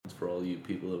for all you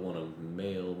people that want to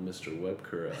mail Mr.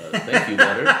 Webker a thank you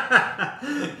letter.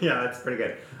 Yeah, that's pretty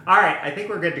good. All right, I think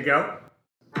we're good to go.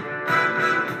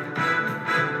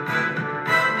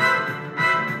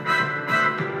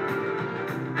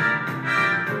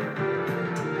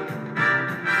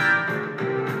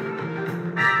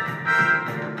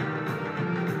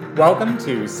 Welcome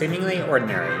to Seemingly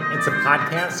Ordinary. It's a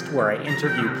podcast where I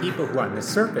interview people who on the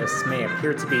surface may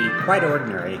appear to be quite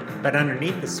ordinary, but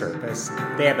underneath the surface,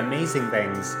 they have amazing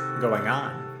things going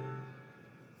on.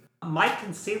 Mike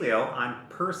Consilio on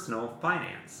personal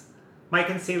finance. Mike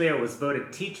Consilio was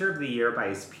voted Teacher of the Year by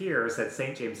his peers at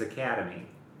St. James Academy.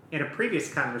 In a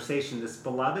previous conversation, this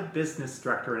beloved business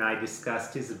director and I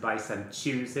discussed his advice on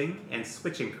choosing and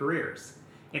switching careers.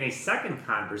 In a second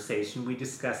conversation, we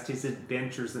discussed his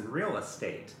adventures in real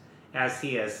estate, as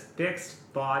he has fixed,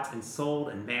 bought, and sold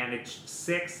and managed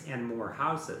 6 and more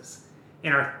houses.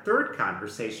 In our third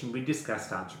conversation, we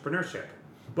discussed entrepreneurship.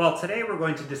 Well, today we're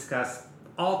going to discuss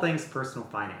all things personal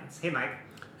finance. Hey, Mike.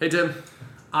 Hey, Tim.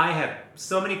 I have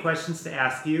so many questions to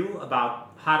ask you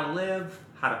about how to live,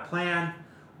 how to plan,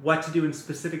 what to do in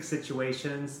specific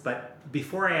situations. But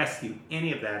before I ask you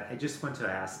any of that, I just want to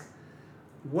ask,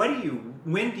 when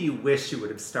do you wish you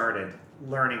would have started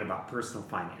learning about personal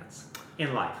finance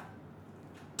in life?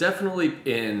 Definitely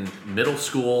in middle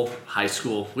school, high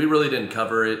school. We really didn't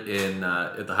cover it in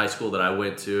at the high school that I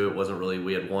went to. It wasn't really.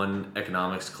 We had one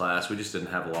economics class. We just didn't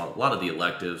have a lot of the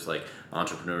electives like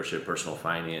entrepreneurship, personal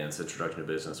finance, introduction to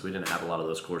business. We didn't have a lot of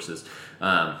those courses,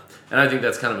 and I think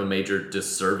that's kind of a major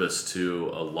disservice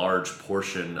to a large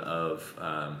portion of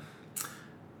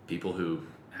people who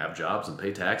have jobs and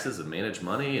pay taxes and manage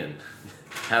money and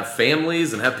have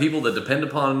families and have people that depend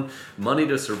upon money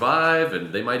to survive,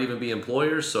 and they might even be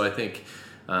employers. So I think,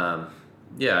 I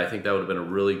think that would have been a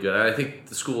really good. I think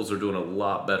the schools are doing a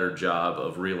lot better job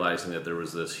of realizing that there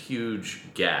was this huge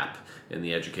gap in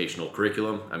the educational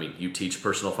curriculum. I mean, you teach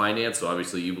personal finance, so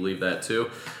obviously you believe that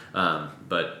too.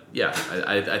 But yeah,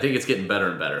 I think it's getting better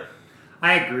and better.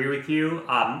 I agree with you.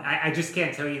 I just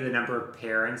can't tell you the number of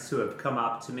parents who have come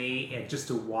up to me in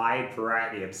just a wide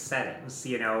variety of settings,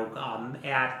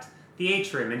 at the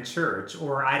atrium in church,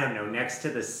 or I don't know, next to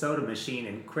the soda machine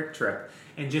in Quick Trip,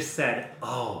 and just said,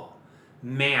 oh,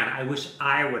 man, I wish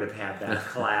I would have had that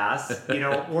class,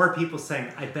 or people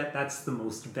saying, I bet that's the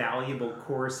most valuable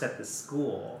course at the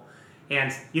school.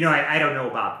 And, I don't know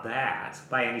about that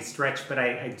by any stretch, but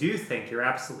I do think you're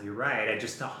absolutely right.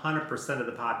 Just 100% of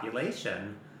the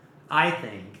population, I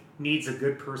think, needs a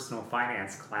good personal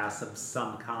finance class of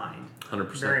some kind. 100%.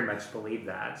 Very much believe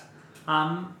that.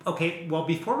 Okay, well,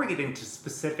 before we get into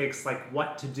specifics like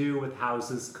what to do with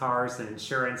houses, cars, and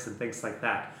insurance and things like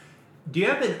that, do you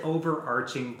have an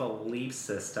overarching belief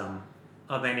system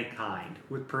of any kind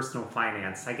with personal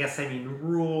finance? I guess I mean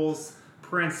rules,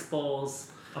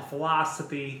 principles, a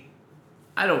philosophy.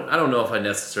 I don't know if I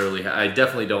necessarily. I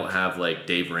definitely don't have like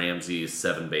Dave Ramsey's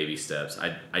 7 Baby Steps.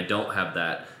 I don't have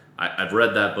that. I've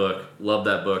read that book, love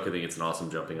that book. I think it's an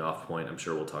awesome jumping off point. I'm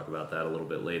sure we'll talk about that a little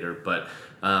bit later. But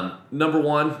number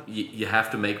one, you have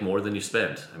to make more than you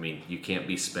spend. I mean, you can't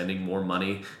be spending more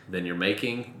money than you're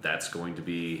making. That's going to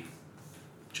be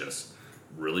just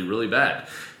really, really bad.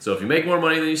 So if you make more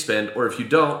money than you spend, or if you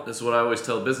don't, this is what I always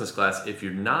tell business class, if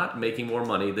you're not making more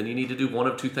money, then you need to do one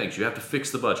of two things. You have to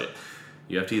fix the budget.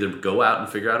 You have to either go out and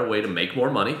figure out a way to make more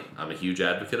money. I'm a huge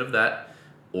advocate of that.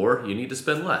 Or you need to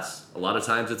spend less. A lot of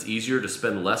times it's easier to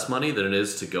spend less money than it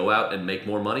is to go out and make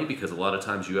more money, because a lot of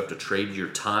times you have to trade your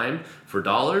time for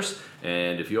dollars.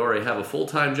 And if you already have a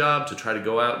full-time job, to try to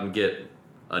go out and get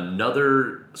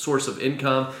another source of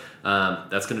income,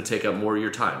 that's going to take up more of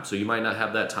your time. So you might not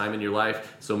have that time in your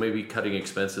life. So maybe cutting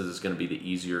expenses is going to be the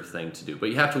easier thing to do. But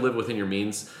you have to live within your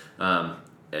means, and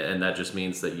that just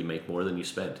means that you make more than you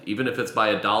spend, even if it's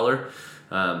by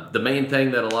 $1. The main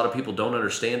thing that a lot of people don't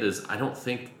understand is I don't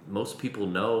think most people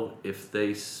know if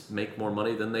they make more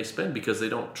money than they spend, because they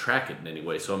don't track it in any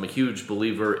way. So I'm a huge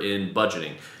believer in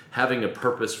budgeting, having a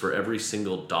purpose for every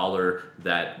single dollar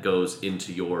that goes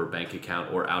into your bank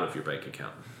account or out of your bank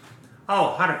account.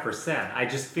 Oh, 100%. I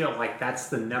just feel like that's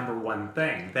the number one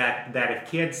thing, that if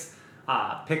kids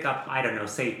pick up, I don't know,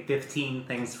 say 15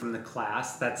 things from the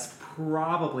class, that's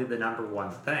probably the number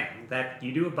one thing, that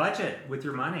you do a budget with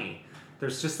your money.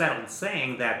 There's just that old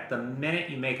saying that the minute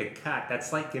you make a cut,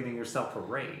 that's like giving yourself a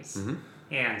raise. Mm-hmm.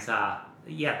 And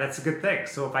that's a good thing.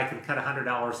 So if I can cut $100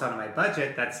 out of my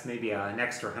budget, that's maybe an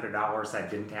extra $100 I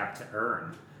didn't have to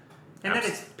earn. And then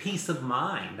it's peace of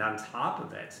mind on top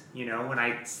of it. When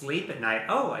I sleep at night,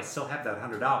 I still have that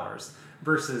 $100,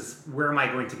 versus where am I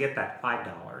going to get that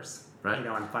 $5? Right.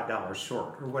 I'm $5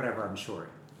 short, or whatever I'm short.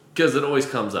 Because it always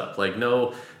comes up. Like,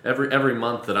 no, every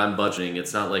month that I'm budgeting,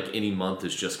 it's not like any month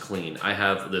is just clean. I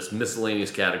have this miscellaneous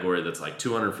category that's like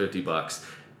 $250,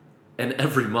 and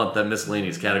every month that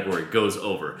miscellaneous category goes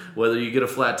over. Whether you get a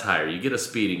flat tire, you get a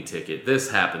speeding ticket, this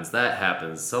happens, that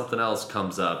happens, something else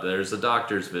comes up, there's a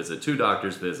doctor's visit, 2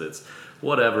 doctor's visits,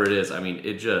 whatever it is. I mean,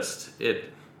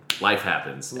 life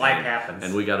happens. Life happens.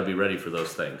 And we got to be ready for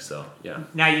those things. So, yeah.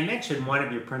 Now, you mentioned one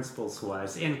of your principles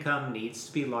was income needs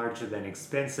to be larger than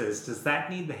expenses. Does that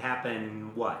need to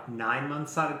happen, 9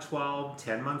 months out of 12,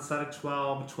 10 months out of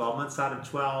 12, 12 months out of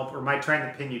 12? Or am I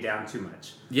trying to pin you down too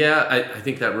much? Yeah, I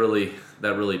think that really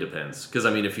depends. Because,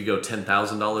 I mean, if you go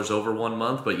 $10,000 over 1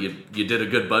 month, but you did a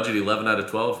good budget, 11 out of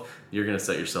 12, you're going to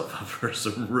set yourself up for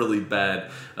some really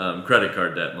bad credit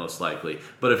card debt, most likely.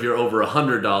 But if you're over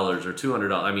 $100 or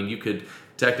 $200, I mean, you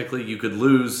could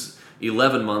lose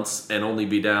 11 months and only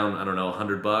be down, I don't know,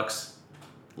 $100,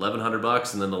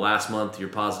 $1,100, and then the last month you're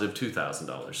positive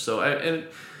 $2,000. So, and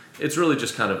it's really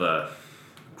just kind of a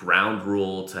ground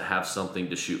rule to have something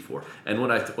to shoot for. And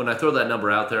when I throw that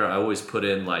number out there, I always put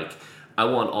in like, I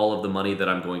want all of the money that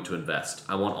I'm going to invest.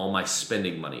 I want all my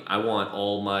spending money. I want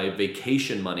all my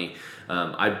vacation money.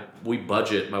 We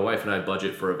budget, my wife and I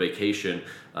budget for a vacation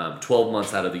 12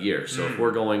 months out of the year. So if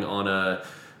we're going on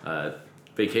a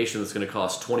vacation that's going to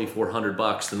cost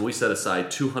 $2,400, then we set aside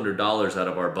 $200 out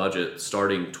of our budget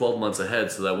starting 12 months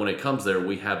ahead, so that when it comes there,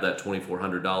 we have that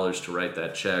 $2,400 to write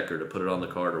that check or to put it on the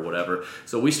card or whatever.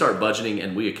 So we start budgeting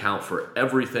and we account for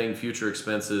everything, future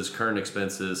expenses, current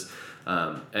expenses.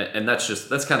 And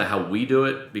that's kind of how we do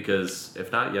it, because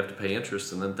if not, you have to pay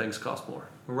interest and then things cost more.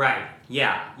 Right.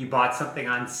 Yeah. You bought something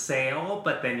on sale,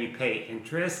 but then you pay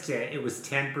interest. It was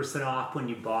 10% off when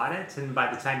you bought it, and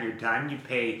by the time you're done, you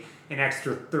pay an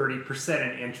extra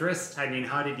 30% in interest. I mean,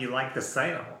 how did you like the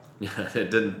sale? Yeah,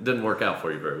 it didn't work out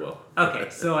for you very well. Okay,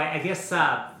 so I guess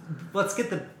let's get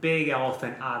the big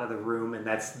elephant out of the room, and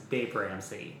that's Dave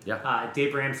Ramsey. Yeah.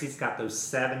 Dave Ramsey's got those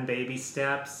 7 baby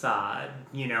steps.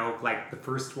 Like the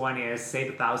first one is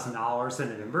save $1,000 in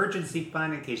an emergency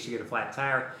fund in case you get a flat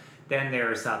tire. Then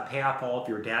there's pay off all of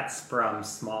your debts from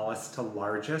smallest to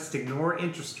largest. Ignore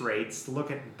interest rates. Look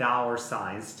at dollar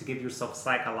signs to give yourself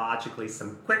psychologically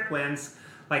some quick wins.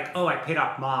 Like, oh, I paid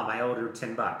off Mom, I owed her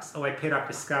 $10. Oh, I paid off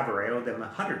Discover, I owed them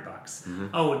 $100. Mm-hmm.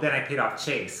 Oh, then I paid off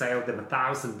Chase, I owed them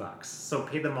 $1,000. So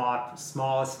pay them off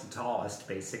smallest to tallest,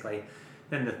 basically.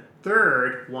 Then the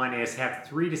third one is have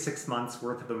 3 to 6 months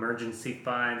worth of emergency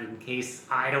fund in case,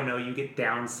 I don't know, you get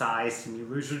downsized and you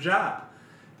lose your job.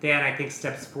 Then I think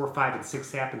steps 4, 5, and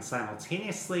 6 happen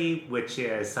simultaneously, which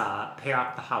is pay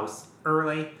off the house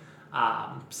early,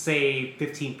 save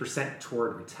 15%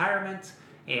 toward retirement,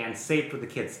 and save for the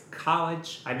kids'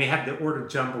 college. I may have the order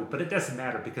jumbled, but it doesn't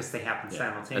matter because they happen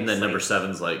simultaneously. And then number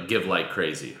 7's like give like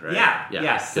crazy, right? Yeah.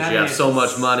 Because you have so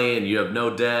much money and you have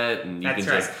no debt, and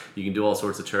you can do all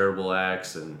sorts of charitable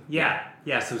acts and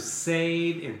So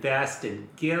save, invest, and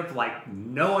give like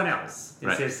no one else.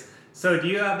 Right. So do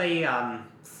you have a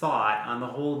thought on the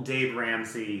whole Dave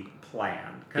Ramsey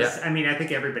plan? Because, I mean, I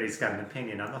think everybody's got an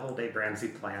opinion on the whole Dave Ramsey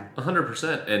plan.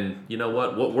 100%. And you know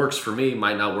what? What works for me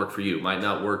might not work for you. Might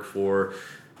not work for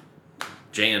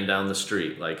Jan down the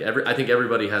street. I think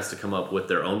everybody has to come up with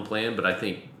their own plan, but I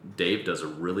think Dave does a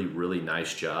really, really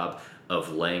nice job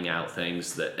of laying out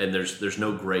things and there's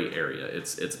no gray area.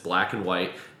 It's black and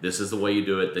white. This is the way you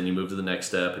do it. Then you move to the next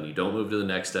step, and you don't move to the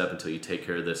next step until you take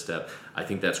care of this step. I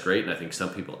think that's great, and I think some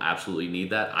people absolutely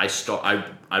need that.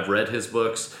 I've read his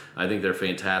books. I think they're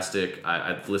fantastic.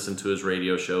 I've listened to his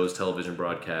radio shows, television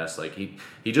broadcasts. Like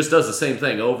he just does the same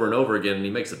thing over and over again, and he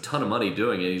makes a ton of money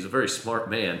doing it. He's a very smart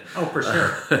man. Oh, for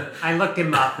sure. I looked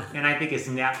him up, and I think his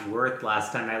net worth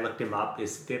last time I looked him up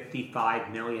is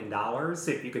 $55 million,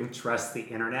 if you can trust the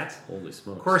internet. Holy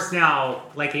smokes. Of course, now,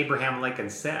 like Abraham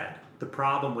Lincoln said, the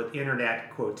problem with internet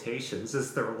quotations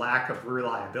is their lack of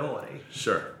reliability.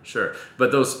 Sure.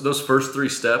 But those first 3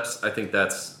 steps, I think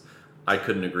I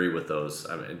couldn't agree with those.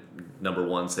 I mean, number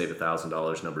 1, save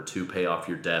 $1,000. Number 2, pay off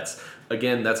your debts.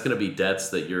 Again, that's going to be debts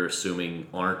that you're assuming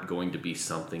aren't going to be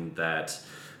something that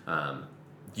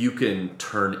you can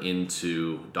turn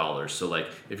into dollars. So like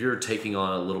if you're taking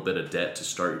on a little bit of debt to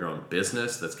start your own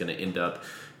business, that's going to end up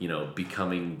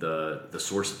becoming the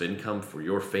source of income for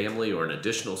your family or an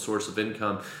additional source of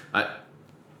income.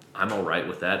 I'm all right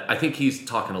with that. I think he's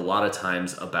talking a lot of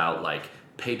times about like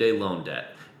payday loan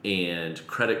debt and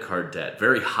credit card debt,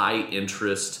 very high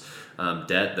interest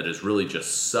debt that is really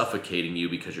just suffocating you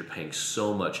because you're paying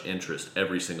so much interest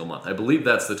every single month. I believe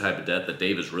that's the type of debt that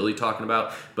Dave is really talking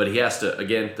about, but he has to,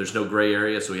 again, there's no gray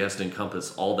area, so he has to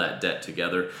encompass all that debt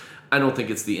together. I don't think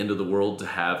it's the end of the world to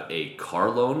have a car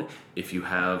loan. If you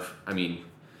have, I mean,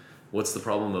 what's the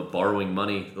problem of borrowing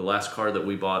money? The last car that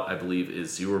we bought, I believe,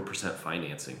 is 0%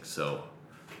 financing. So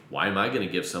why am I going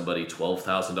to give somebody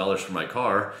 $12,000 for my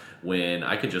car when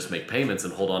I can just make payments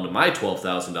and hold on to my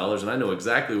 $12,000 and I know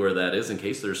exactly where that is in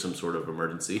case there's some sort of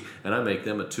emergency, and I make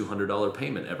them a $200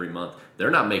 payment every month.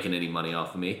 They're not making any money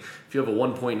off of me. If you have a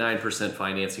 1.9%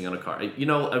 financing on a car,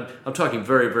 I'm talking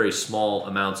very, very small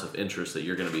amounts of interest that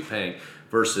you're going to be paying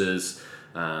versus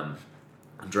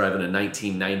driving a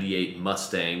 1998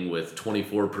 Mustang with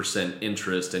 24%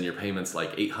 interest and your payment's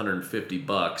like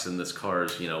 $850 and this car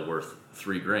is worth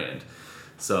 $3,000.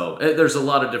 So there's a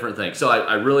lot of different things. So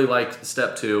I really like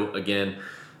step 2. Again,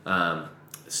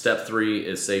 step 3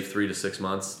 is save 3 to 6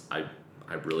 months. I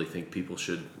really think people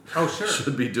should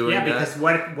should be doing that. Yeah, because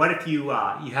what if you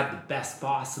have the best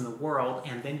boss in the world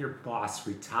and then your boss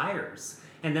retires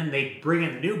and then they bring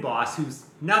in a new boss who's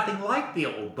nothing like the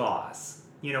old boss?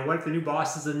 What if the new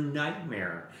boss is a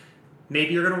nightmare?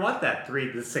 Maybe you're going to want that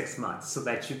 3 to 6 months so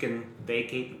that you can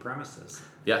vacate the premises.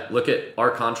 Yeah, look at our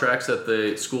contracts at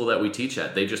the school that we teach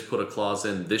at. They just put a clause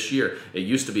in this year. It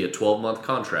used to be a 12-month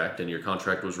contract, and your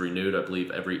contract was renewed, I believe,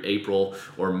 every April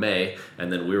or May,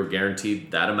 and then we were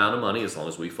guaranteed that amount of money as long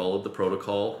as we followed the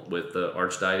protocol with the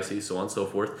Archdiocese, so on and so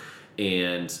forth.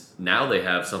 And now they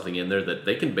have something in there that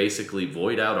they can basically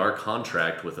void out our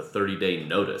contract with a 30-day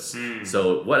notice.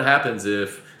 So what happens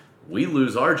if we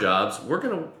lose our jobs? We're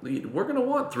gonna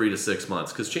want 3 to 6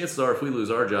 months, because chances are if we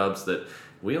lose our jobs that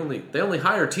they only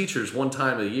hire teachers one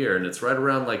time a year, and it's right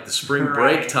around like the spring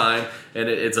break time, and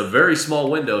it's a very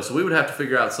small window. So we would have to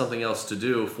figure out something else to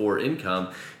do for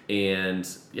income. And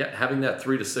yeah, having that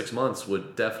 3 to 6 months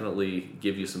would definitely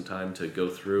give you some time to go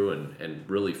through and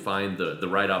really find the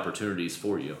right opportunities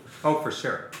for you. Oh, for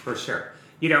sure.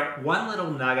 One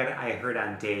little nugget I heard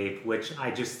on Dave, which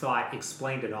I just thought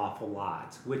explained an awful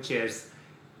lot, which is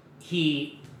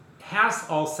he has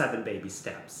all 7 baby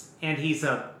steps. And he's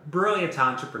a brilliant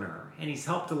entrepreneur, and he's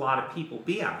helped a lot of people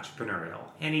be entrepreneurial.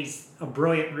 And he's a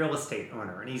brilliant real estate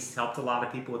owner, and he's helped a lot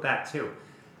of people with that too.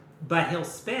 But he'll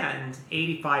spend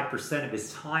 85% of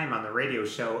his time on the radio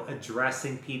show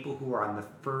addressing people who are on the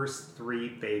first 3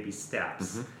 baby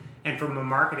steps. Mm-hmm. And from a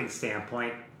marketing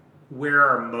standpoint, where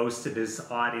are most of his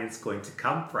audience going to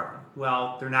come from?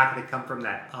 Well, they're not going to come from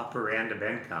that upper end of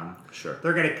income. Sure.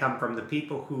 They're going to come from the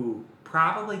people who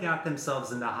probably got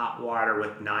themselves into hot water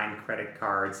with 9 credit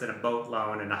cards and a boat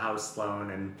loan and a house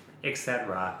loan and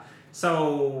etc.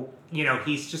 So,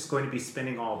 he's just going to be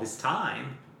spending all of his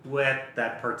time with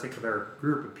that particular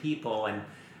group of people.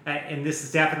 And this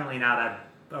is definitely not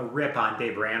a rip on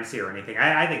Dave Ramsey or anything.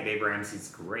 I think Dave Ramsey's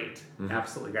great. Mm-hmm.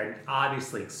 Absolutely great.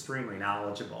 Obviously extremely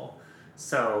knowledgeable.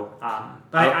 So,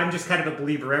 I'm just kind of a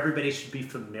believer everybody should be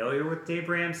familiar with Dave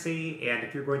Ramsey, and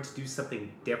if you're going to do something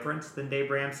different than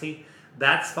Dave Ramsey,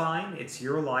 that's fine. It's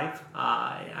your life.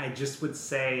 I just would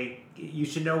say you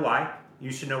should know why.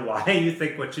 You should know why you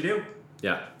think what you do.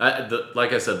 Yeah.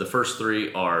 Like I said, the first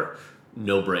 3 are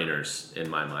no-brainers in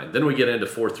my mind. Then we get into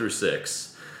 4 through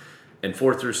 6. And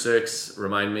 4 through 6,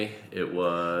 remind me, it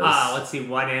was... let's see.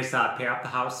 One is pay off the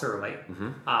house early. Mm-hmm.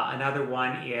 Another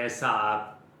one is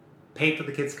pay for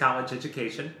the kids' college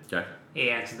education. Okay.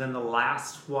 And then the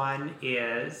last one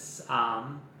is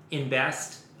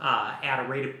invest at a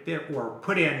rate of or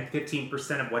put in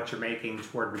 15% of what you're making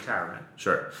toward retirement.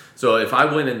 Sure. So if I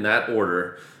went in that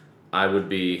order,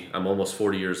 I'm almost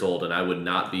 40 years old, and I would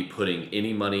not be putting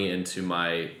any money into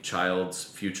my child's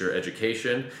future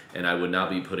education, and I would not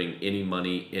be putting any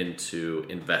money into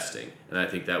investing. And I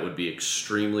think that would be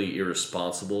extremely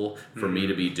irresponsible for me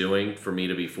to be doing, for me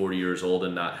to be 40 years old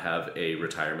and not have a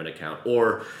retirement account.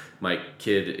 Or my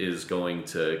kid is going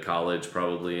to college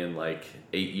probably in like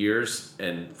 8 years,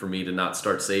 and for me to not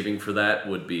start saving for that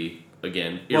would be,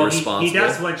 again, irresponsible. He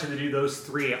does want you to do those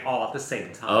 3 all at the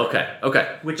same time.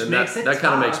 Okay. Which then makes it that tough.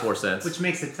 Kind of makes more sense. Which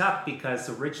makes it tough because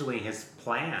originally his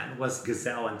plan was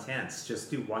gazelle intense,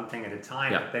 just do one thing at a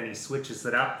time. Yeah. But then he switches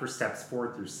it up for steps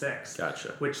 4 through 6. Gotcha.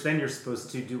 Which then you're supposed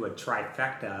to do a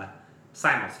trifecta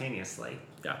simultaneously.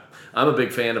 Yeah, I'm a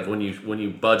big fan of when you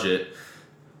budget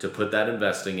to put that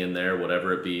investing in there,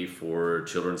 whatever it be, for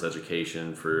children's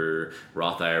education, for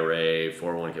Roth IRA,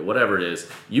 401k, whatever it is,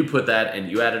 you put that and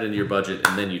you add it into your budget,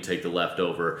 and then you take the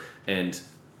leftover. And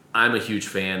I'm a huge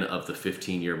fan of the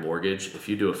 15-year mortgage. If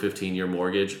you do a 15-year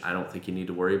mortgage, I don't think you need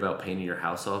to worry about paying your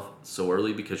house off so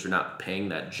early, because you're not paying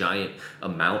that giant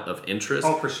amount of interest.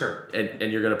 Oh, for sure.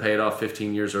 And you're going to pay it off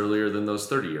 15 years earlier than those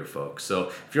 30-year folks. So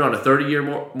if you're on a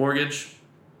 30-year mortgage,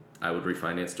 I would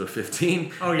refinance to a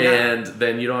 15. Oh, yeah. And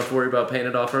then you don't have to worry about paying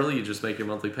it off early. You just make your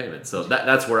monthly payment. So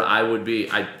that's where I would be.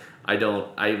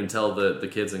 I even tell the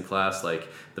kids in class, like,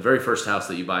 the very first house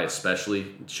that you buy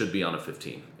especially should be on a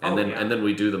 15. And then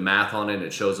we do the math on it, and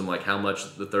it shows them, like, how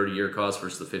much the 30-year costs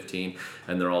versus the 15,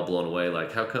 and they're all blown away.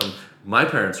 Like, how come my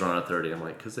parents are on a 30? I'm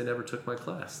like, because they never took my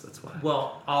class. That's why.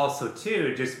 Well, also,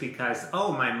 too, just because,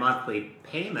 my monthly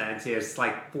payment is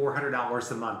like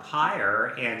 $400 a month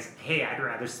higher, and, hey, I'd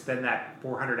rather spend that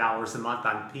 $400 a month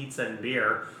on pizza and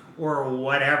beer or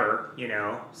whatever,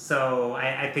 So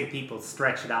I think people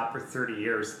stretch it out for 30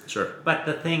 years. Sure. But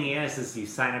the thing is you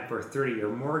sign up for a 30-year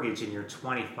mortgage and you're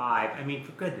 25. I mean,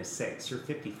 for goodness sakes, you're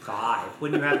 55.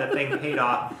 When you have that thing paid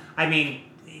off, I mean,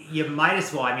 you might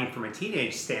as well, from a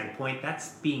teenage standpoint,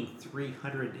 that's being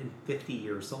 350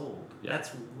 years old. Yeah.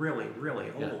 That's really, really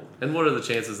old. Yeah. And what are the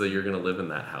chances that you're going to live in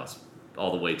that house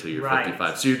all the way till you're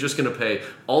 55? So you're just going to pay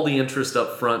all the interest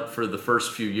up front for the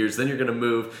first few years. Then you're going to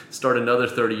move, start another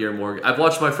 30-year mortgage. I've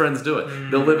watched my friends do it.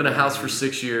 They'll live in a house for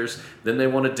 6 years. Then they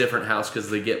want a different house because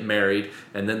they get married.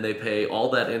 And then they pay all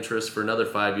that interest for another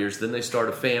 5 years. Then they start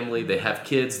a family. They have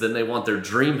kids. Then they want their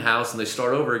dream house and they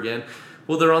start over again.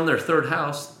 Well, they're on their third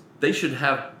house. They should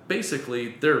have basically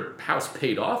their house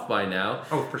paid off by now.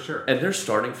 Oh, for sure. And they're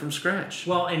starting from scratch.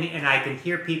 Well, and I can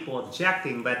hear people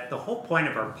objecting, but the whole point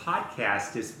of our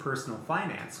podcast is personal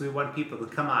finance. We want people to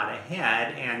come out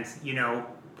ahead and,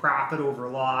 profit over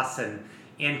loss and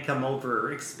income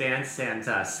over expense and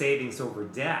savings over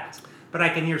debt. But I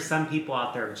can hear some people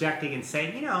out there objecting and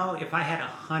saying, if I had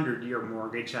a 100-year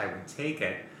mortgage, I would take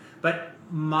it. But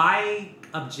my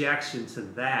objection to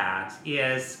that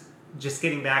is just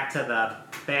getting back to the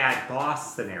bad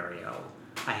boss scenario.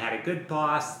 I had a good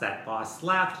boss, that boss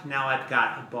left, now I've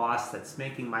got a boss that's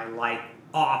making my life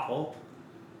awful.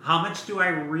 How much do I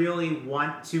really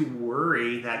want to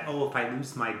worry that, if I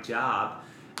lose my job,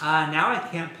 now I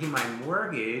can't pay my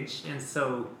mortgage, and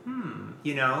so,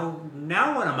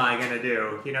 now what am I going to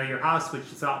do? Your house, which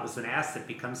you thought was an asset,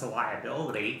 becomes a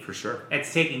liability. For sure.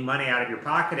 It's taking money out of your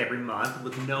pocket every month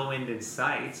with no end in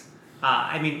sight.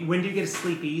 When do you get to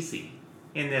sleep easy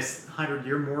in this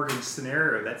 100-year mortgage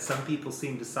scenario that some people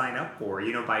seem to sign up for,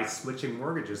 by switching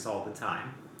mortgages all the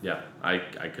time? Yeah, I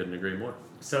couldn't agree more.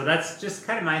 So that's just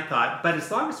kind of my thought. But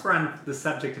as long as we're on the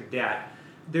subject of debt,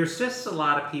 there's just a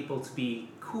lot of people to be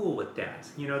cool with debt.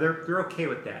 They're okay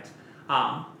with debt.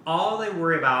 All they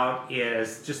worry about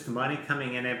is just the money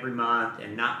coming in every month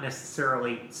and not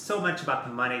necessarily so much about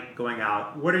the money going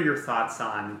out. What are your thoughts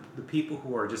on the people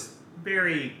who are just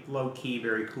very low-key,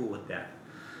 very cool with that?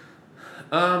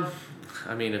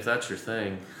 If that's your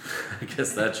thing, I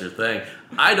guess that's your thing.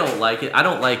 I don't like it. I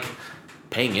don't like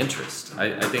paying interest.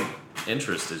 I think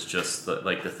interest is just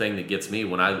the thing that gets me.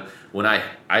 When I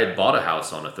had bought a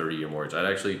house on a 30-year mortgage, I'd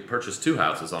actually purchased 2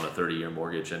 houses on a 30-year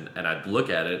mortgage, and I'd look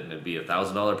at it and it'd be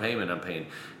 $1,000 payment. I'm paying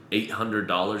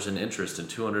 $800 in interest and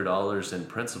 $200 in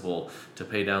principal to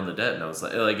pay down the debt, and I was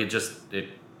like it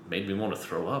made me want to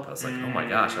throw up. I was like, oh my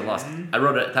gosh, I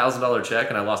wrote a $1,000 check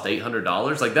and I lost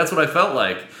 $800. Like, that's what I felt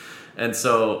like. And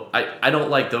so I don't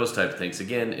like those type of things.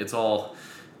 Again, it's all,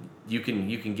 you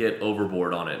can get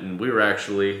overboard on it. And we were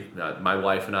actually, my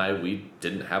wife and I, we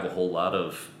didn't have a whole lot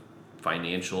of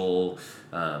financial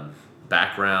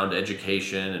background,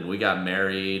 education, and we got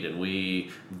married and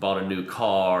we bought a new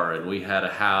car and we had a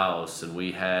house and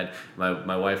we had,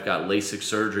 my wife got LASIK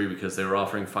surgery because they were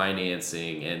offering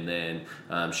financing, and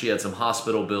then she had some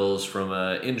hospital bills from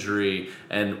an injury,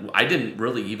 and I didn't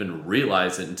really even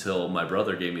realize it until my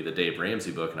brother gave me the Dave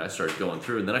Ramsey book and I started going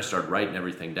through, and then I started writing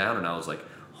everything down, and I was like,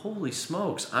 holy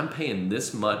smokes, I'm paying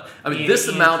this much. This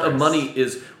amount of money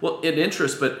is, in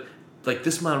interest, but like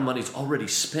this amount of money is already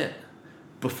spent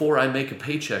before I make a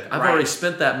paycheck. I've already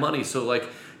spent that money. So like,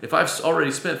 if I've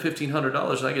already spent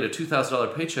 $1,500 and I get a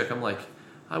 $2,000 paycheck, I'm like,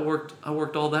 I worked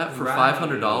all that for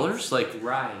 $500. Like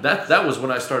that was when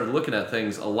I started looking at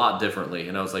things a lot differently,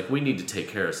 and I was like, we need to take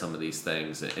care of some of these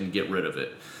things and get rid of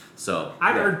it. So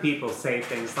I've heard people say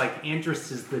things like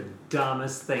interest is the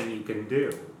dumbest thing you can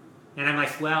do, and I'm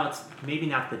like, well, it's maybe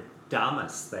not the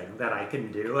dumbest thing that I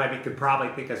can do. I could probably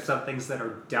think of some things that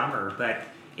are dumber, but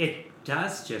it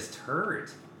does just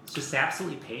hurt. It's just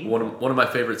absolutely painful. One of my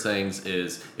favorite sayings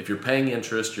is, if you're paying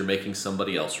interest, you're making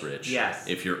somebody else rich. Yes.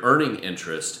 If you're earning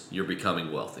interest, you're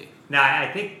becoming wealthy. Now,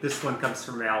 I think this one comes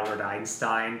from Albert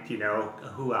Einstein,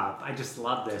 who, I just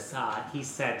love this. He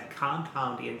said,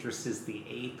 compound interest is the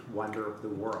 8th wonder of the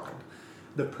world.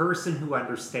 The person who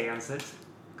understands it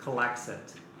collects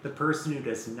it. The person who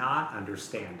does not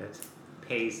understand it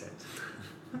pays it.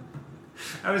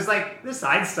 I was like, this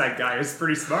Einstein guy is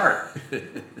pretty smart.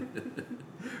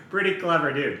 Pretty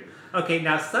clever dude. Okay,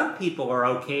 now some people are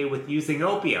okay with using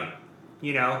opium.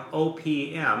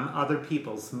 OPM, other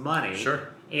people's money. Sure.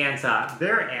 And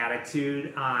their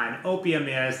attitude on opium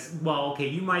is, well, okay,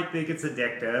 you might think it's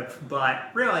addictive, but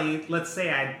really, let's say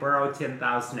I borrow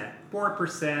 $10,000 at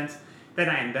 4%, then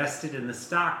I invested in the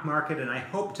stock market and I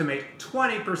hope to make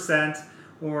 20%,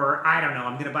 or I don't know,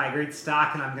 I'm going to buy a great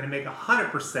stock and I'm going to make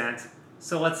 100%.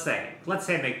 So let's say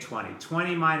I make 20.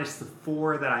 20 minus the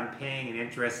 4 that I'm paying in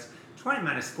interest, 20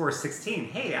 minus 4 is 16.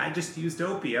 Hey, I just used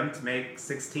opium to make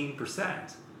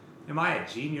 16%. Am I a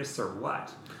genius or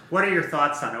what? What are your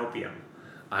thoughts on opium?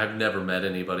 I've never met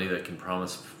anybody that can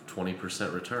promise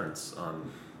 20% returns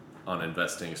on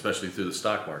investing, especially through the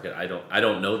stock market. I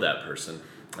don't know that person.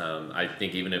 I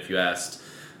think even if you asked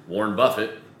Warren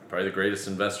Buffett, probably the greatest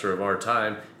investor of our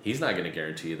time, he's not going to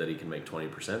guarantee you that he can make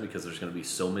 20% because there's going to be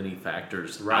so many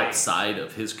factors outside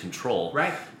of his control.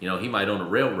 Right. You know, he might own a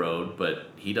railroad, but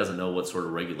he doesn't know what sort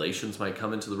of regulations might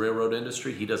come into the railroad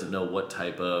industry. He doesn't know what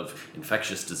type of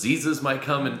infectious diseases might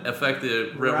come and affect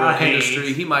the railroad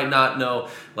industry. He might not know,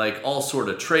 like, all sort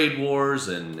of trade wars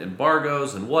and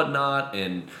embargoes and whatnot.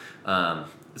 And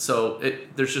so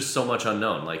there's just so much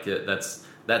unknown. Like,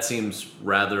 that seems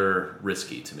rather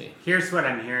risky to me. Here's what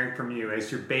I'm hearing from you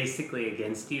is you're basically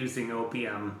against using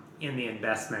opium in the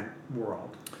investment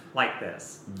world like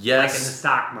this. Yes. Like in the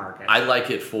stock market. I like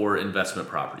it for investment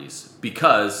properties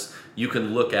because you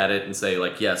can look at it and say,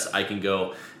 like, yes, I can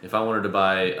go, if I wanted to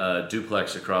buy a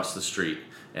duplex across the street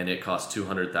and it costs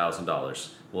 $200,000.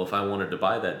 Well, if I wanted to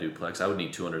buy that duplex, I would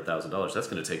need $200,000. That's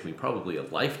going to take me probably a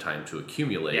lifetime to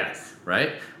accumulate. Yes.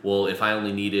 Right? Well, if I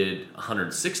only needed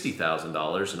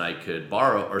 $160,000 and I could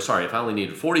borrow, or sorry, if I only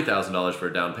needed $40,000 for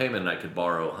a down payment and I could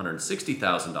borrow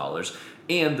 $160,000,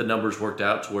 and the numbers worked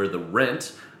out to where the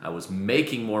rent, I was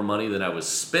making more money than I was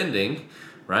spending,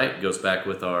 right? It goes back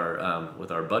with our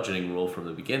budgeting rule from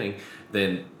the beginning.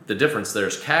 Then the difference there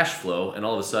is cash flow, and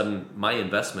all of a sudden my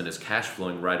investment is cash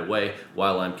flowing right away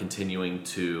while I'm continuing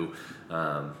to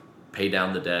pay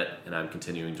down the debt and I'm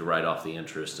continuing to write off the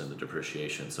interest and the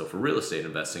depreciation. So for real estate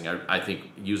investing, I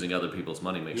think using other people's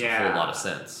money makes a whole lot of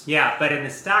sense. Yeah, but in the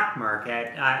stock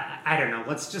market, I don't know,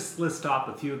 let's just list off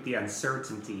a few of the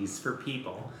uncertainties for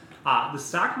people. The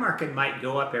stock market might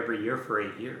go up every year for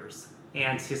 8 years.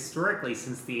 And historically,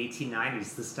 since the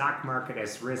 1890s, the stock market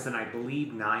has risen, I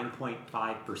believe,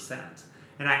 9.5%.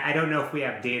 And I don't know if we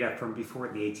have data from before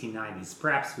the 1890s.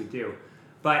 Perhaps we do.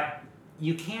 But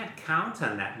you can't count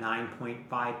on that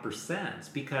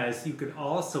 9.5% because you could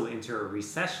also enter a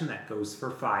recession that goes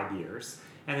for 5 years.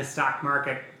 And the stock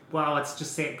market, well, let's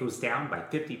just say it goes down by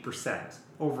 50%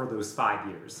 over those 5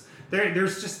 years.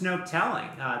 There's just no telling.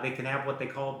 They can have what they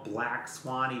call black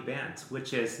swan event,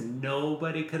 which is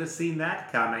nobody could have seen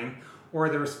that coming, or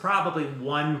there was probably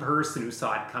one person who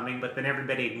saw it coming, but then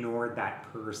everybody ignored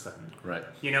that person. Right.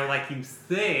 You know, like you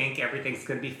think everything's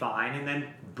going to be fine, and then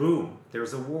boom,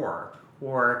 there's a war,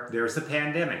 or there's a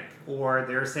pandemic, or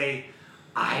there's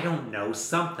I don't know,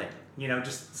 something. You know,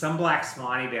 just some black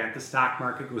swan event, the stock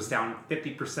market goes down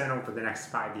 50% over the next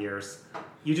 5 years.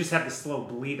 You just have the slow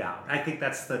bleed out. I think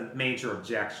that's the major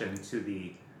objection to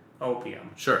the opium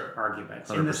argument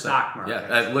 100%. In the stock market.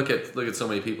 Yeah, look at so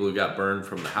many people who got burned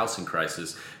from the housing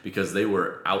crisis because they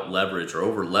were out leveraged or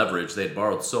over leveraged. They'd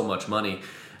borrowed so much money,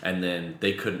 and then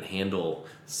they couldn't handle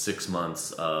 6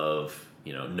 months of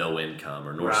no income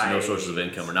or no sources of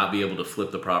income, or not be able to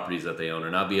flip the properties that they own,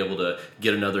 or not be able to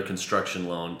get another construction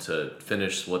loan to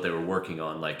finish what they were working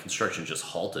on. Like, construction just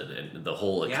halted and the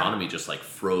whole economy just like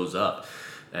froze up.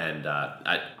 And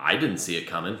I didn't see it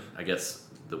coming. I guess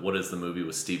what is the movie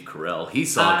with Steve Carell? He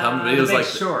saw it coming, but he was like,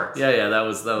 Short. that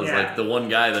was like the one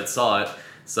guy that saw it.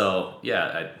 So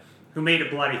who made a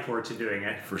bloody fortune doing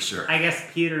it. For sure. I guess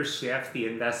Peter Schiff, the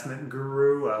investment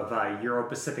guru of Euro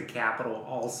Pacific Capital,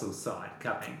 also saw it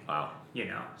coming. Wow.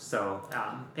 So,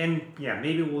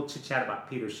 maybe we'll chit-chat about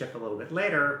Peter Schiff a little bit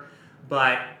later.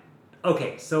 But,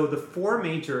 okay, so the 4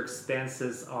 major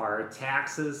expenses are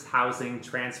taxes, housing,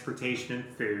 transportation, and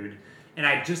food. And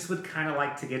I just would kind of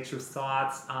like to get your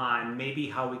thoughts on maybe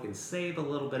how we can save a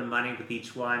little bit of money with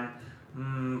each one.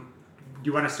 Do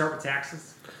you want to start with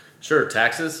taxes? Sure,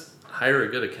 taxes. Hire a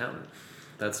good accountant.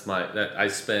 I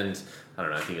spend, I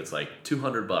don't know, I think it's like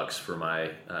 $200 for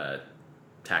my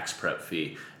tax prep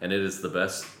fee, and it is the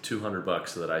best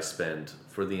 $200 that I spend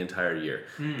for the entire year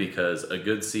because a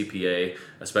good CPA,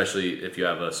 especially if you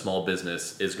have a small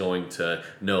business, is going to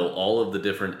know all of the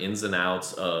different ins and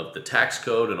outs of the tax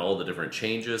code and all the different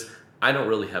changes. I don't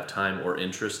really have time or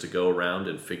interest to go around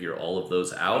and figure all of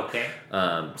those out. Okay.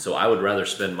 So I would rather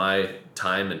spend my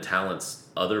time and talents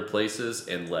other places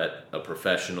and let a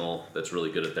professional that's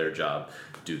really good at their job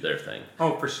do their thing.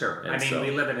 Oh, for sure. And I mean, so-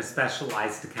 we live in a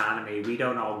specialized economy. We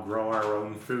don't all grow our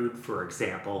own food, for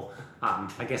example.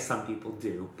 I guess some people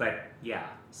do, but yeah.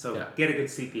 So Yeah. get a good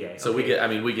CPA. So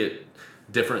Okay. we get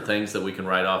different things that we can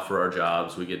write off for our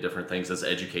jobs. We get different things as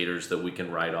educators that we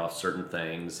can write off certain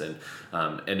things, and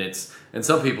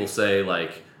some people say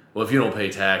like, well, if you don't pay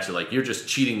tax, you're just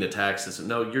cheating the tax system.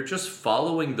 No, you're just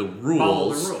following the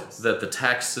rules, that the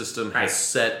tax system has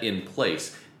set in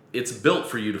place. It's built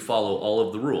for you to follow all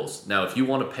of the rules. Now, if you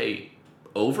want to pay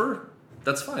over,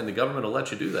 that's fine. The government will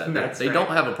let you do that. That's they right. don't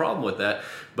have a problem with that.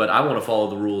 But I want to follow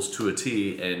the rules to a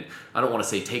T, and I don't want to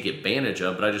say take advantage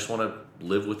of, but I just want to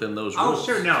live within those rules. Oh,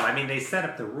 sure. No, I mean, they set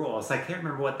up the rules. I can't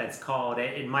remember what that's called.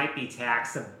 It might be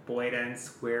tax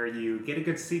avoidance, where you get a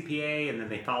good CPA and then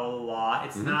they follow the law.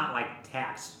 It's not like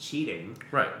tax cheating.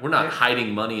 Right. We're not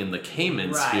hiding money in the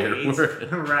Caymans here.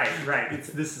 Right.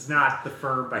 This is not The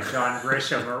Firm by John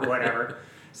Grisham or whatever.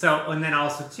 So, and then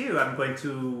also, too, I'm going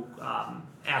to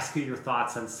ask you your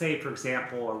thoughts on, say, for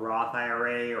example, a Roth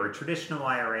IRA or a traditional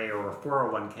IRA or a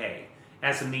 401k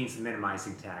as a means of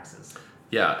minimizing taxes.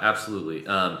 Yeah, absolutely.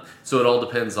 So it all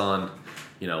depends on,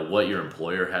 what your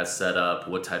employer has set up,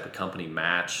 what type of company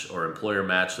match or employer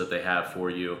match that they have for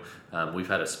you. We've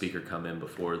had a speaker come in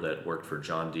before that worked for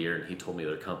John Deere, and he told me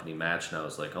their company match, and I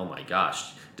was like, oh my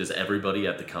gosh, does everybody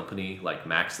at the company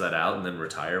max that out and then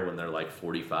retire when they're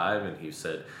 45? And he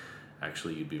said,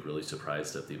 actually, you'd be really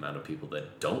surprised at the amount of people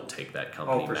that don't take that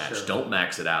company match, sure. don't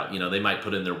max it out. They might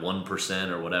put in their 1%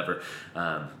 or whatever,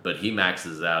 but he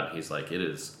maxes it out. And he's like, it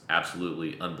is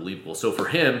absolutely unbelievable. So for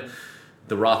him,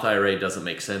 the Roth IRA doesn't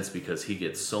make sense because he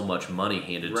gets so much money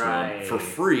handed to him for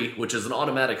free, which is an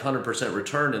automatic 100%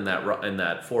 return in that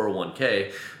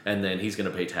 401k, and then he's going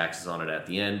to pay taxes on it at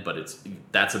the end. But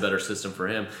that's a better system for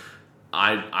him.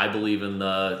 I believe in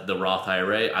the Roth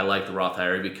IRA. I like the Roth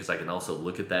IRA because I can also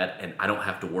look at that and I don't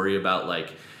have to worry about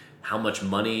how much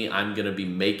money I'm going to be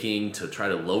making to try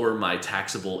to lower my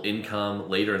taxable income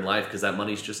later in life, because that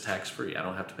money's just tax-free. I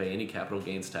don't have to pay any capital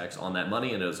gains tax on that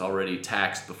money, and it was already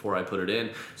taxed before I put it in.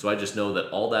 So I just know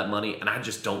that all that money, and I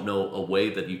just don't know a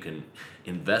way that you can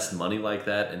invest money like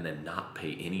that and then not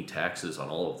pay any taxes on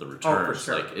all of the returns. Oh, for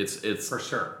sure. It's for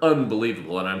sure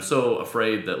unbelievable, and I'm so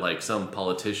afraid that some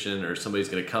politician or somebody's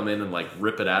going to come in and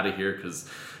rip it out of here because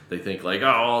they think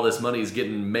all this money's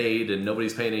getting made and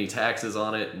nobody's paying any taxes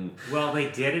on it. And well, they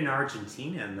did in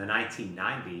Argentina in the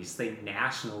 1990s. They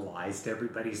nationalized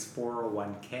everybody's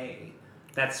 401k.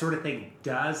 That sort of thing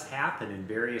does happen in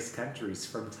various countries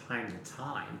from time to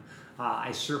time.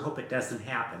 I sure hope it doesn't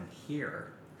happen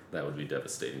here. that would be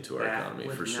devastating to our economy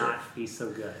for sure. That would not be so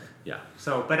good. Yeah.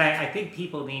 So, but I think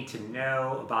people need to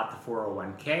know about the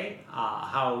 401k,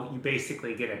 how you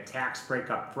basically get a tax break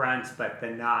up front, but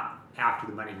then not after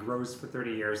the money grows for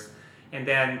 30 years. And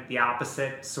then the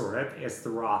opposite, sort of, is the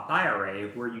Roth IRA,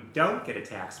 where you don't get a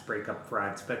tax break up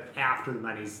front, but after the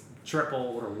money's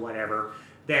tripled or whatever,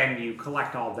 then you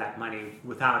collect all that money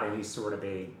without any sort of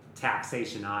a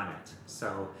taxation on it.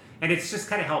 So, and it's just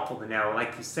kind of helpful to know,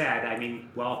 like you said, I mean,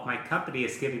 well, if my company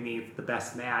is giving me the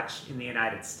best match in the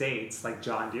United States, like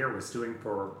John Deere was doing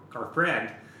for our friend,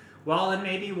 well, then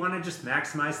maybe you want to just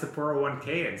maximize the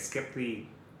 401k and skip the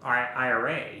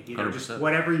IRA, just 100%.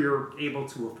 whatever you're able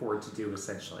to afford to do,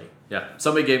 essentially. Yeah.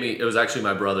 Somebody gave me, it was actually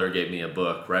my brother gave me a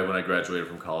book right when I graduated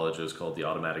from college. It was called The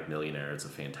Automatic Millionaire. It's a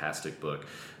fantastic book.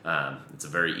 It's a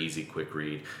very easy, quick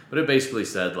read. But it basically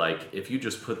said, if you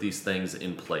just put these things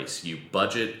in place, you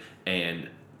budget and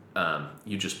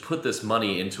you just put this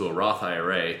money into a Roth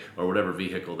IRA or whatever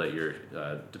vehicle that you're,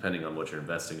 depending on what you're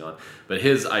investing on. But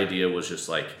his idea was just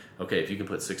okay, if you can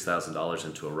put $6,000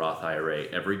 into a Roth IRA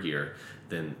every year,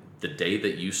 then the day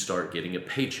that you start getting a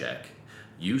paycheck,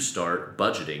 you start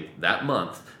budgeting that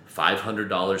month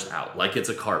 $500 out, like it's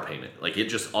a car payment. It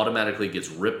just automatically gets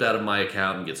ripped out of my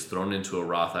account and gets thrown into a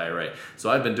Roth IRA. So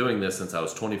I've been doing this since I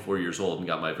was 24 years old and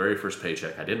got my very first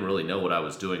paycheck. I didn't really know what I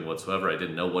was doing whatsoever. I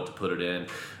didn't know what to put it in.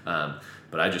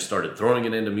 But I just started throwing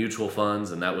it into mutual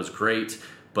funds, and that was great.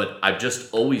 But I've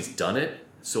just always done it,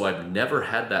 so I've never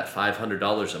had that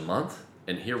 $500 a month.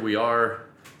 And here we are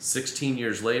 16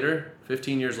 years later,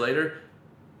 15 years later,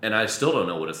 and I still don't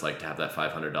know what it's like to have that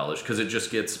 $500 because it just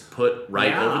gets put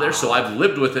right over there. So I've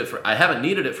lived with it I haven't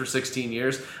needed it for 16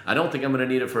 years. I don't think I'm going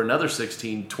to need it for another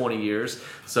 16, 20 years.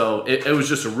 So it was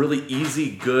just a really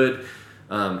easy, good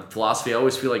philosophy. I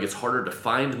always feel like it's harder to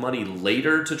find money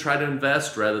later to try to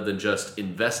invest rather than just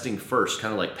investing first,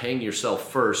 kind of like paying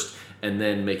yourself first and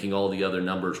then making all the other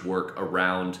numbers work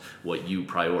around what you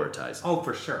prioritize. Oh,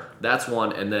 for sure. That's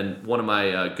one. And then one of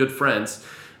my good friends,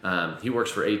 He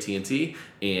works for AT&T,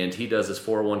 and he does his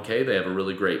 401k. They have a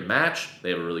really great match.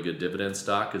 They have a really good dividend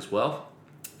stock as well.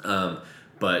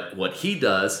 But what he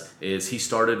does is he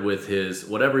started with his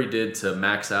whatever he did to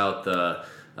max out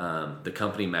the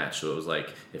company match. So it was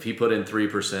like if he put in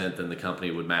 3%, then the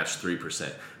company would match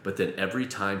 3%. But then every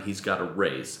time he's got a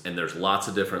raise, and there's lots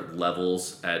of different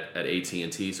levels at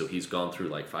AT&T, so he's gone through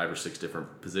like 5 or 6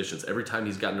 different positions. Every time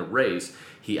he's gotten a raise,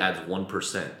 he adds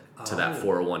 1% to that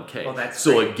 401k. Well, that's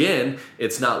so great. again,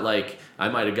 it's not like I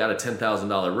might have got a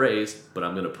 $10,000 raise, but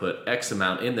I'm going to put X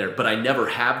amount in there, but I never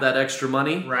have that extra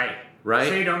money. Right. Right?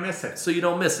 So you don't miss it. So you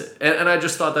don't miss it. And I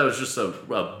just thought that was just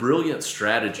a brilliant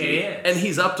strategy. It is. And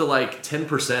he's up to like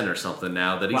 10% or something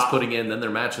now that he's Wow. putting in. Then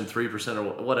they're matching 3%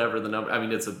 or whatever the number. I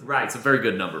mean, it's a very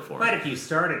good number for him. But if you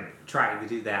started trying to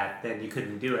do that, then you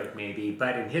couldn't do it maybe.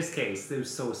 But in his case, it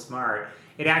was so smart.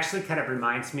 It actually kind of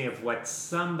reminds me of what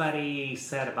somebody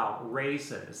said about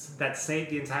raises that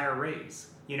saved the entire raise.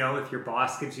 You know, if your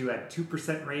boss gives you a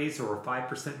 2% raise or a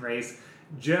 5% raise,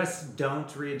 just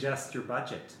don't readjust your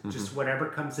budget. Mm-hmm. Just whatever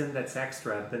comes in that's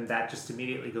extra, then that just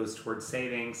immediately goes towards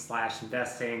savings /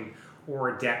 investing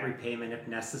or debt repayment if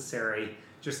necessary.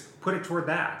 Just put it toward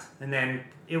that, and then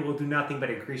it will do nothing but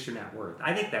increase your net worth.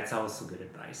 I think that's also good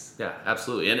advice. Yeah,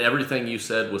 absolutely. And everything you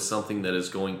said was something that is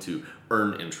going to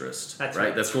earn interest. That's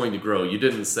right. That's going to grow. You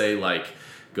didn't say like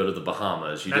go to the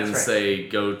Bahamas. You didn't say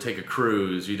go take a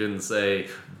cruise. You didn't say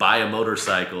buy a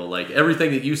motorcycle. Like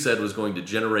everything that you said was going to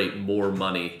generate more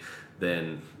money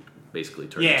than basically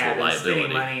turn into a liability.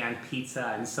 Spending money on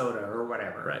pizza and soda or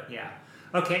whatever. Right. Yeah.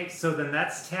 Okay, so then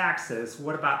that's taxes.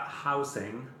 What about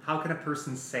housing? How can a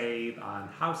person save on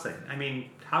housing? I mean,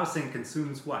 housing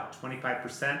consumes what,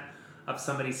 25% of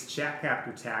somebody's check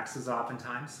after taxes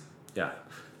oftentimes? Yeah.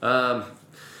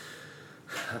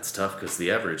 That's tough because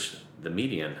the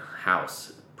median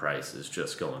house price is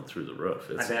just going through the roof.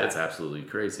 It's absolutely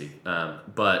crazy.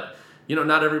 But,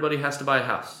 not everybody has to buy a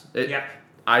house.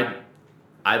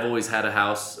 I've always had a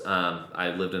house.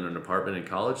 I lived in an apartment in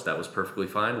college. That was perfectly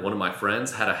fine. One of my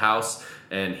friends had a house,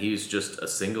 and he's just a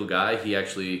single guy. He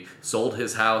actually sold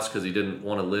his house because he didn't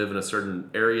want to live in a certain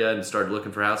area and started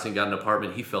looking for housing, got an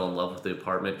apartment. He fell in love with the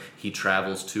apartment. He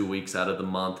travels 2 weeks out of the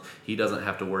month. He doesn't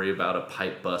have to worry about a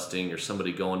pipe busting or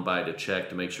somebody going by to check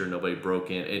to make sure nobody broke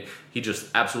in. He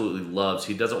just absolutely loves.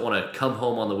 He doesn't want to come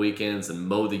home on the weekends and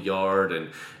mow the yard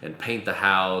and paint the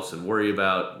house and worry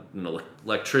about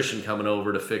electrician coming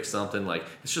over to fix something. Like,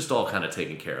 it's just all kind of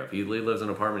taken care of. He lives in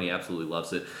an apartment. He absolutely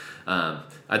loves it.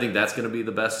 I think that's going to be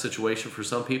the best situation for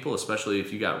some people, especially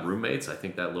if you got roommates. I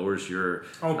think that lowers your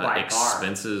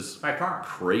expenses by far.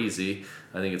 Crazy.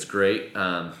 I think it's great.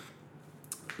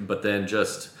 But then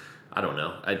just, I don't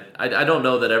know. I don't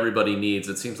know that everybody needs.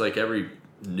 It seems like every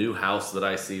new house that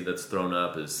I see that's thrown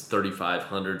up is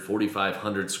 3,500,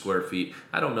 4,500 square feet.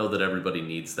 I don't know that everybody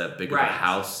needs that big of a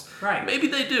house. Right. Maybe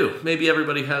they do. Maybe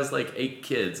everybody has like 8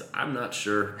 kids. I'm not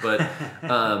sure. But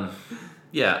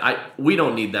we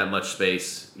don't need that much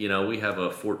space. We have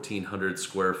a 1,400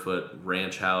 square foot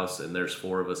ranch house, and there's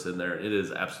 4 of us in there. It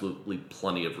is absolutely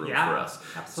plenty of room for us.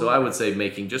 Absolutely. So I would say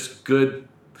making just good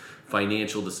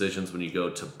financial decisions when you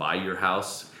go to buy your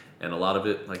house. And a lot of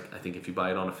it, like I think if you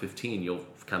buy it on a 15, you'll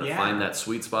kind of find that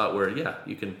sweet spot where,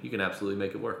 you can absolutely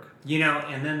make it work.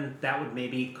 And then that would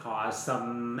maybe cause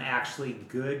some actually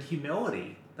good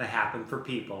humility to happen for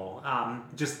people,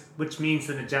 which means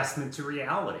an adjustment to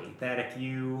reality. That if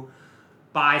you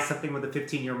buy something with a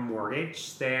 15-year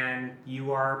mortgage, then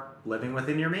you are living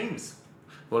within your means.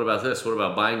 What about this? What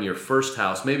about buying your first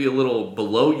house, maybe a little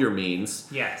below your means,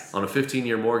 on a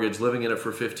 15-year mortgage, living in it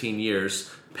for 15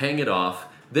 years, paying it off,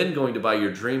 then going to buy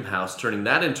your dream house, turning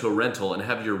that into a rental, and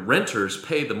have your renters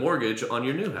pay the mortgage on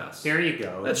your new house. There you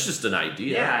go. That's just an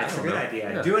idea. Yeah, it's a good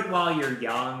idea. Yeah. Do it while you're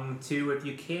young, too, if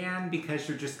you can, because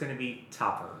you're just going to be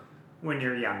tougher when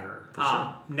you're younger. For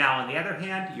sure. Now, on the other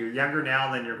hand, you're younger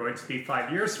now than you're going to be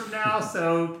 5 years from now,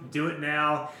 so do it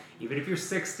now. Even if you're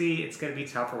 60, it's going to be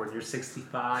tougher when you're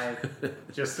 65.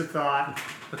 Just a thought.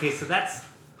 Okay, so that's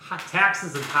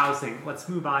taxes and housing. Let's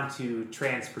move on to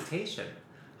transportation.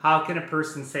 How can a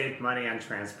person save money on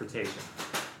transportation?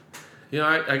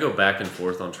 I go back and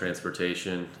forth on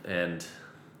transportation, and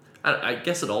I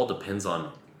guess it all depends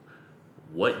on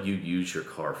what you use your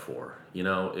car for.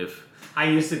 If I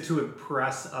use it to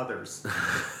impress others.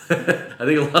 I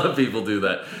think a lot of people do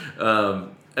that,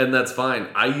 and that's fine.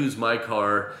 I use my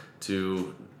car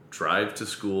to drive to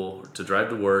school, to drive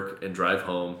to work, and drive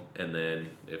home, and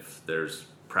then if there's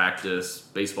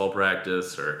baseball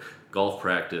practice, or golf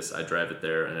practice, I drive it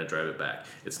there and I drive it back.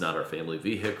 It's not our family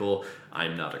vehicle.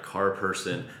 I'm not a car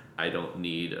person. I don't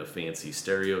need a fancy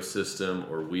stereo system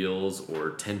or wheels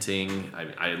or tinting.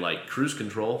 I like cruise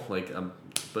control,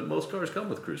 but most cars come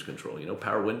with cruise control.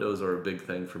 Power windows are a big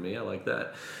thing for me. I like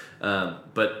that.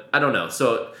 But I don't know.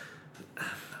 So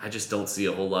I just don't see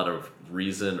a whole lot of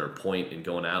reason or point in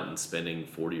going out and spending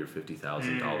 $40,000 or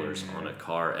 $50,000 on a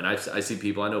car. And I see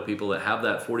people, I know people that have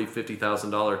that $40,000,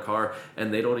 $50,000 car,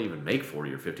 and they don't even make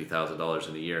 $40,000 or $50,000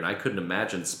 in a year. And I couldn't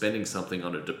imagine spending something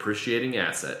on a depreciating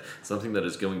asset, something that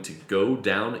is going to go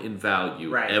down in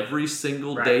value every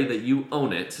single day that you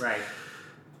own it. Right.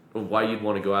 Why you'd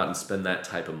want to go out and spend that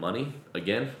type of money.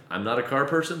 Again, I'm not a car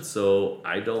person, so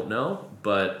I don't know.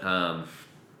 But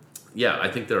yeah, I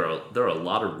think there are a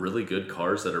lot of really good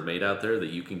cars that are made out there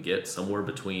that you can get somewhere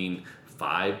between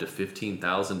 $5,000 to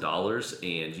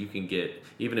 $15,000, and you can get,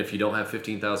 even if you don't have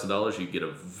 $15,000, you get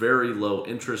a very low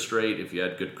interest rate if you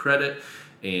had good credit.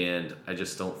 And I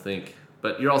just don't think.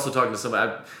 But you're also talking to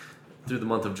somebody. Through the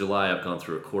month of July, I've gone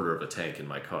through a quarter of a tank in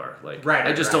my car.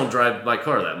 I just don't drive my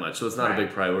car that much, so it's not a big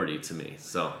priority to me.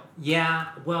 So yeah,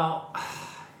 well,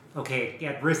 okay.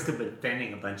 At risk of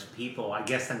offending a bunch of people, I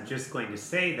guess I'm just going to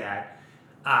say that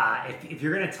if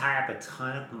you're going to tie up a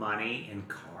ton of money in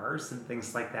cars and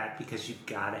things like that because you've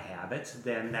got to have it,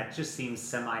 then that just seems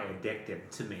semi-addictive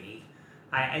to me.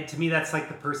 To me, that's like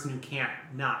the person who can't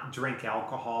not drink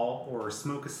alcohol or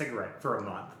smoke a cigarette for a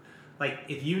month. Like,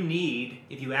 if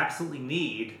you absolutely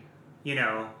need,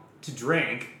 to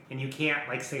drink, and you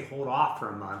can't, say, hold off for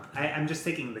a month. I'm just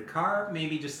thinking the car,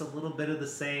 maybe just a little bit of the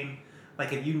same.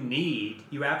 Like, if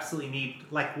you absolutely need,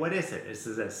 what is it? Is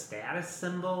it a status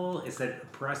symbol? Is it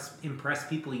impress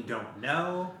people you don't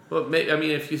know? Well,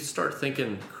 if you start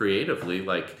thinking creatively,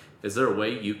 is there a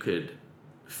way you could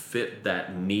fit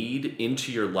that need into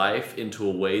your life into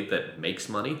a way that makes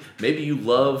money? Maybe you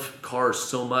love cars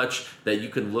so much that you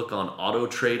can look on Auto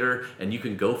Trader and you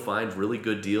can go find really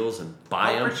good deals and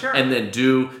buy them, and then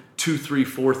do 2, 3,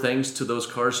 4 things to those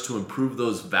cars to improve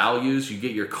those values. You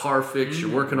get your car fixed,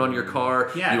 you're working on your car,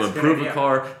 you improve a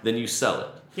car, then you sell it.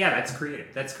 Yeah, that's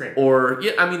creative. That's great. Or,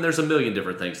 there's a million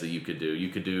different things that you could do. You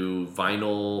could do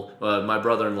vinyl. My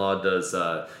brother-in-law does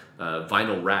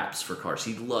vinyl wraps for cars.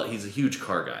 He's a huge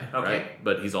car guy, right?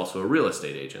 But he's also a real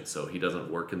estate agent, so he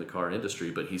doesn't work in the car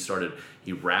industry. But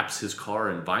he wraps his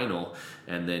car in vinyl,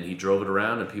 and then he drove it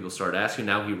around, and people started asking.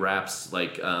 Now he wraps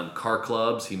car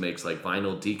clubs. He makes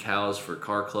vinyl decals for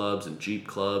car clubs and Jeep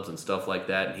clubs and stuff like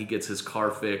that. And he gets his car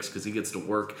fixed because he gets to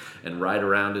work and ride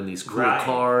around in these cool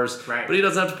cars. Right. But he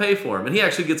doesn't have to pay for them, and he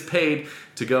actually gets paid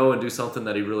to go and do something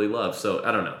that he really loves. So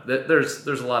I don't know. There's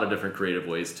a lot of different creative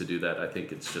ways to do that. I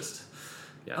think it's just.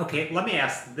 Yeah. Okay, let me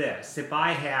ask this. If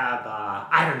I have,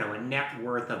 a net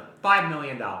worth of $5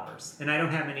 million, and I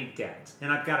don't have any debt,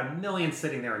 and I've got $1 million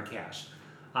sitting there in cash,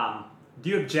 do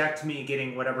you object to me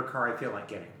getting whatever car I feel like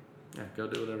getting? Yeah, go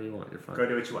do whatever you want. You're fine. Go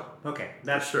do what you want. Okay,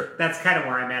 that's kind of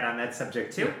where I'm at on that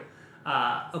subject, too.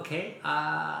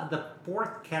 Yeah. The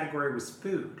fourth category was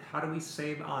food. How do we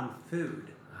save on food?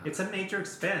 It's a major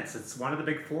expense. It's one of the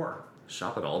big 4.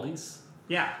 Shop at Aldi's?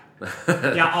 Yeah.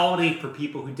 Yeah, Aldi, for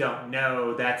people who don't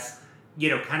know, that's,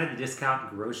 kind of the discount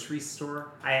grocery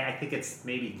store. I think it's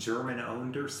maybe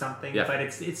German-owned or something, but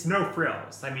it's no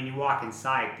frills. You walk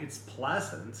inside, it's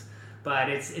pleasant, but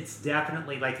it's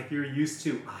definitely, if you're used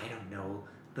to,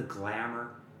 the glamour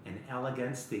and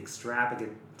elegance, the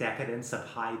extravagant decadence of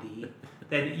Hy-Vee,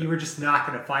 then you were just not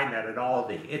going to find that at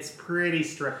Aldi. It's pretty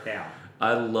stripped down.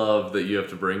 I love that you have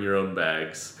to bring your own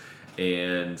bags,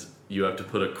 and you have to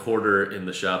put a quarter in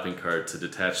the shopping cart to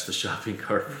detach the shopping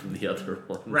cart from the other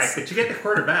ones. Right, but you get the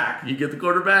quarter back. You get the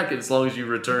quarter back as long as you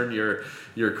return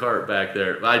your cart back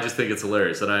there. I just think it's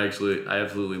hilarious, and I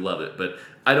absolutely love it. But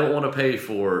I don't want to pay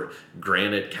for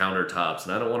granite countertops,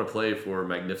 and I don't want to pay for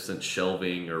magnificent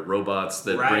shelving or robots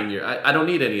that bring your. I don't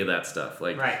need any of that stuff.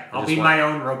 I'll be my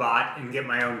own robot and get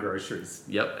my own groceries.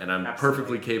 Yep, and I'm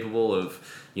perfectly capable of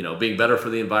being better for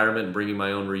the environment and bringing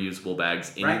my own reusable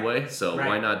bags anyway. So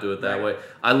why not do it that way?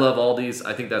 I love Aldi's.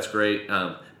 I think that's great.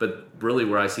 But really,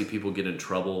 where I see people get in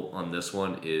trouble on this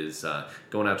one is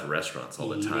going out to restaurants all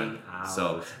the time.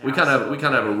 So we kind of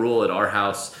have a rule at our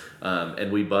house,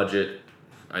 and we budget.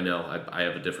 I know I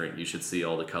have a different. You should see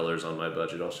all the colors on my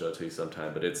budget. I'll show it to you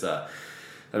sometime. But it's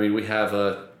we have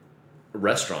a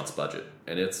restaurant's budget,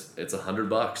 and it's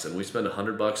 $100, and we spend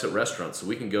 $100 at restaurants. So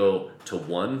we can go to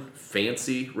one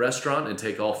fancy restaurant and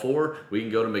take all 4. We can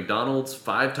go to McDonald's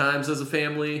 5 times as a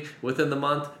family within the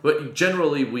month. But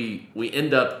generally, we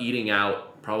end up eating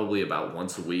out probably about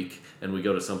once a week, and we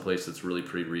go to some place that's really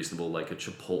pretty reasonable, like a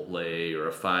Chipotle or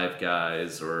a Five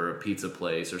Guys or a pizza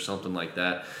place or something like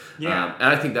that. Yeah. And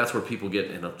I think that's where people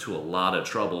get into a lot of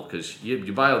trouble, because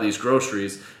you buy all these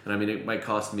groceries, and I mean, it might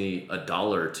cost me $1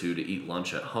 or $2 to eat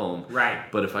lunch at home.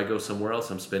 Right. But if I go somewhere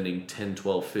else, I'm spending 10,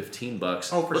 12, 15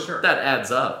 bucks. Oh, for sure. That adds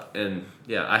up. And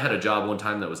yeah, I had a job one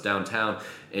time that was downtown,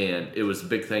 and it was a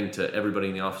big thing to everybody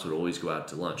in the office would always go out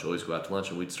to lunch, and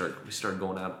we started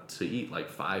going out to eat like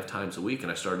 5 times a week.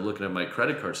 And I started looking at my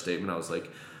credit card statement. I was like,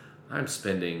 I'm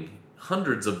spending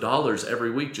hundreds of dollars every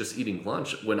week just eating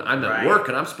lunch when I'm at work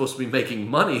and I'm supposed to be making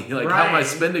money. Like, how am I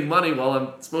spending money while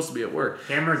I'm supposed to be at work?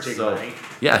 Hemorrhaging money.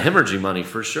 Yeah, hemorrhaging money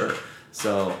for sure.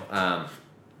 So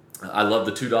I love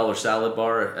the $2 salad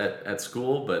bar at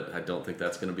school, but I don't think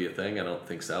that's going to be a thing. I don't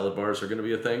think salad bars are going to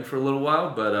be a thing for a little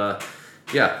while. But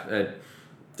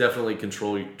definitely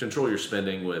control your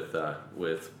spending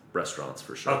with restaurants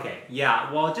for sure. Okay,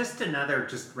 yeah. Well, just another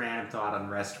random thought on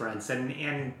restaurants,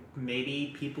 and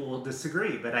maybe people will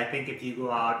disagree, but I think if you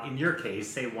go out, in your case,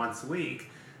 say once a week,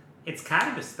 it's kind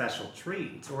of a special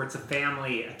treat, or it's a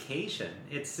family occasion.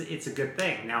 It's a good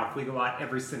thing. Now, if we go out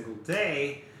every single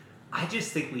day, I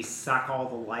just think we suck all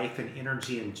the life and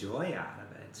energy and joy out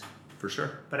of it. For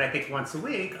sure. But I think once a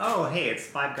week, oh, hey, it's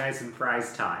Five Guys and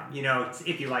Fries time.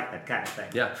 If you like that kind of thing.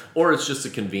 Yeah, or it's just a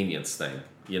convenience thing.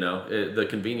 The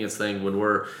convenience thing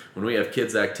when we have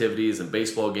kids' activities and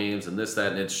baseball games and this,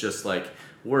 that, and it's just like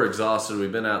we're exhausted.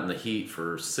 We've been out in the heat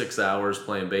for 6 hours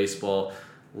playing baseball.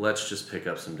 Let's just pick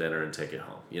up some dinner and take it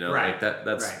home. Right. Like that.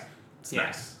 That's right. It's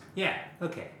nice. Yeah.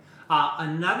 Okay.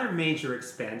 Another major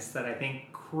expense that I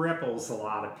think cripples a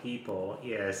lot of people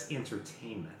is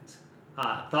entertainment.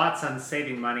 Thoughts on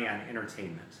saving money on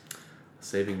entertainment?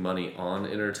 Saving money on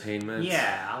entertainment?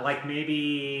 Yeah, like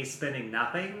maybe spending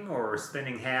nothing or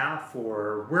spending half,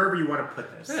 or wherever you want to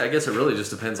put this. Yeah, I guess it really just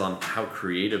depends on how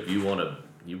creative you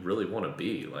really want to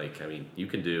be. Like, I mean, you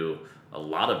can do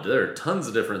there are tons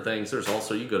of different things. There's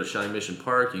also, you go to Cheyenne Mission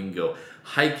Park, you can go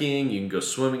hiking, you can go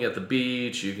swimming at the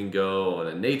beach, you can go on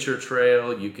a nature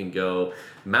trail, you can go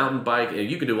mountain bike, and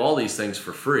you can do all these things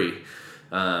for free.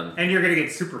 And you're going to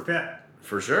get super fit.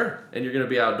 For sure. And you're going to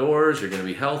be outdoors, you're going to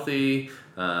be healthy.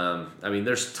 I mean,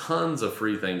 there's tons of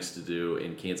free things to do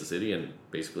in Kansas City and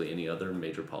basically any other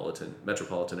metropolitan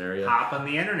area. Hop on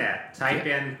the internet, type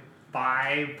in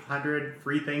 500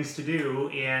 free things to do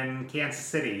in Kansas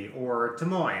City or Des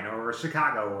Moines or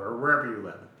Chicago or wherever you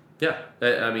live. Yeah.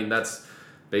 I mean, that's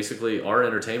basically our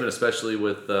entertainment, especially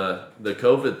with the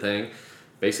COVID thing.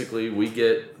 Basically, we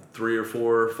get 3 or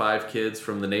 4 or 5 kids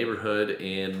from the neighborhood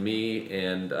and me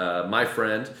and my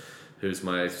friend, who's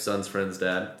my son's friend's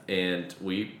dad, and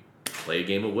we play a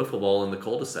game of wiffle ball in the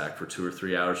cul-de-sac for 2 or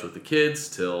 3 hours with the kids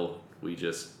till we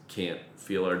just can't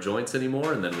feel our joints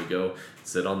anymore, and then we go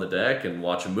sit on the deck and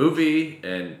watch a movie,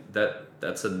 and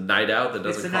that's a night out that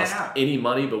doesn't cost any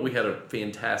money, but we had a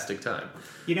fantastic time.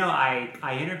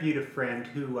 I interviewed a friend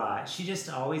who she just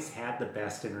always had the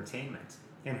best entertainment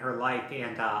in her life,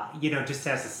 and just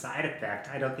as a side effect,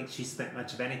 I don't think she spent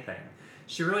much of anything.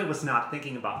 She really was not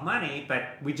thinking about money,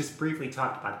 but we just briefly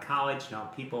talked about college.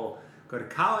 People go to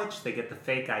college, they get the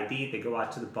fake ID, they go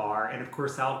out to the bar, and of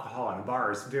course alcohol in a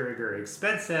bar is very, very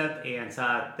expensive, and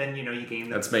then you gain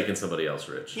that's making somebody else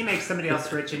rich. You make somebody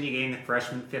else rich, and you gain the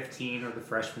freshman 15 or the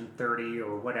freshman 30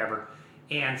 or whatever,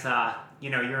 and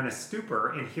you're in a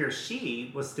stupor, and here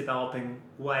she was developing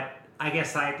what I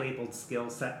guess I labeled skill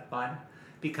set fun,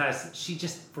 because she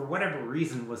just, for whatever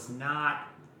reason, was not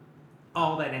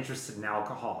all that interested in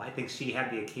alcohol. I think she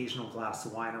had the occasional glass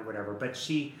of wine or whatever, but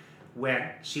she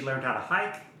learned how to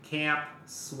hike, camp,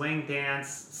 swing dance,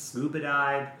 scuba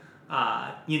dive.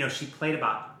 She played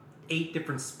about 8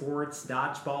 different sports: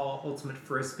 dodgeball, ultimate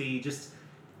frisbee, just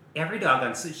every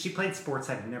doggone. She played sports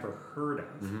I'd never heard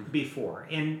of before,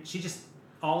 and she just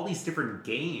all these different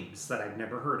games that I'd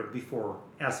never heard of before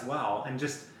as well, and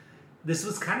just. This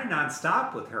was kind of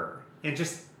nonstop with her, and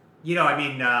just you had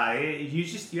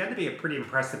to be a pretty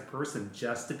impressive person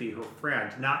just to be her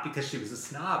friend, not because she was a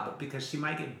snob, but because she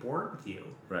might get bored with you.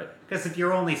 Right. Because if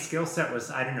your only skill set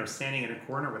was, standing in a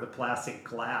corner with a plastic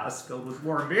glass filled with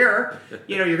warm beer,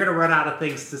 you're going to run out of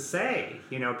things to say,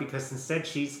 because instead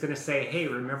she's going to say, hey,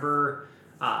 remember,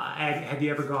 have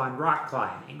you ever gone rock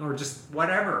climbing, or just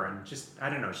whatever, and just,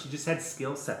 she just had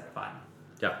skill set fun.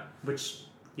 Yeah. Which,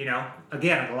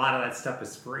 again, a lot of that stuff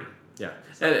is free. Yeah,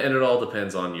 and it all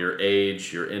depends on your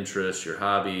age, your interests, your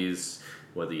hobbies,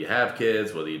 whether you have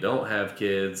kids, whether you don't have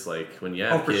kids. Like, when you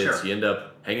have kids, you end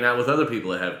up hanging out with other people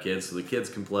that have kids, so the kids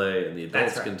can play and the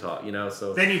adults can talk,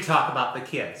 So then you talk about the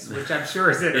kids, which I'm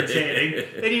sure is entertaining.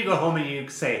 Then you go home and you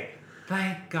say,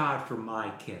 Thank God for my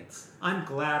kids. I'm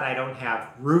glad I don't have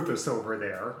Rufus over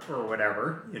there or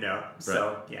whatever,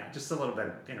 So, yeah, just a little bit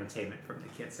of entertainment from the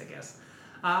kids, I guess.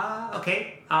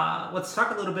 Okay, let's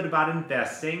talk a little bit about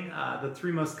investing. The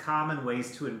 3 most common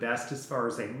ways to invest, as far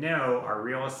as I know, are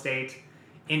real estate,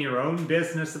 in your own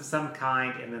business of some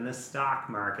kind, and then the stock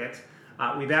market.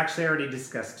 We've actually already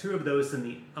discussed 2 of those in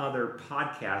the other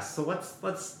podcast. So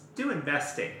let's do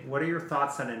investing. What are your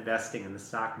thoughts on investing in the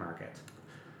stock market?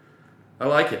 I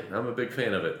like it. I'm a big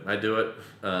fan of it. I do it.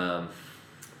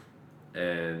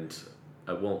 And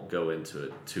I won't go into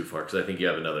it too far because I think you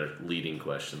have another leading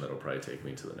question that'll probably take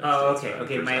me to the next. Oh, okay.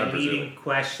 Okay, my leading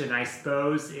question, I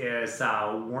suppose, is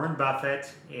Warren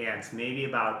Buffett and maybe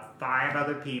about 5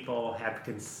 other people have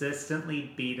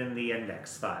consistently beaten the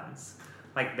index funds,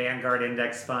 like Vanguard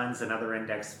index funds and other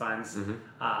index funds.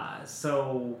 Mm-hmm.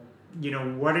 So,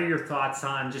 what are your thoughts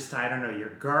on just, I don't know, your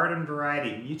garden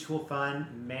variety mutual fund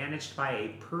managed by a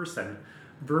person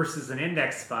versus an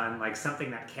index fund, like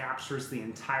something that captures the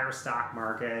entire stock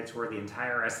market or the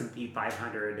entire S&P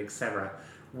 500, etc.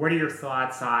 What are your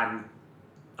thoughts on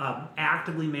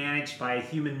actively managed by a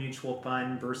human mutual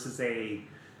fund versus a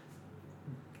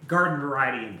garden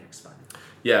variety index fund?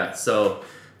 Yeah, so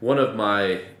one of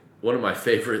my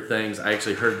favorite things, I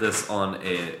actually heard this on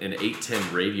an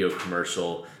 810 radio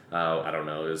commercial. I don't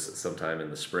know, it was sometime in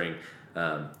the spring.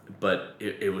 But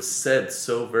it was said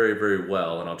so very, very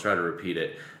well, and I'll try to repeat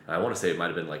it. I want to say it might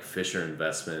have been like Fisher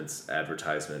Investments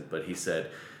advertisement, but he said,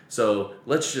 so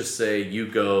let's just say you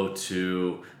go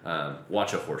to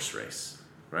watch a horse race,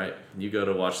 right? You go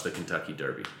to watch the Kentucky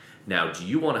Derby. Now, do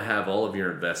you want to have all of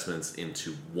your investments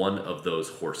into one of those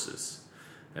horses?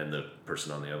 And the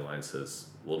person on the other line says,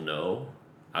 well, no.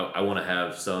 I want to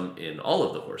have some in all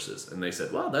of the horses. And they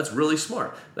said, well, that's really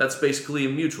smart. That's basically a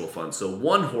mutual fund. So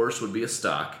one horse would be a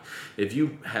stock. If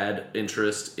you had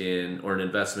interest in or an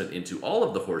investment into all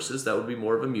of the horses, that would be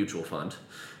more of a mutual fund.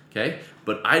 Okay?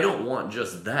 But I don't want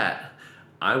just that.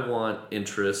 I want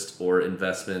interest or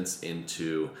investments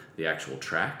into the actual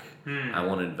track. I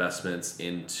want investments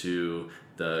into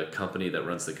the company that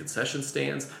runs the concession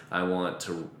stands. I want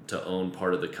to own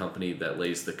part of the company that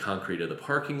lays the concrete of the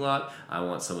parking lot. I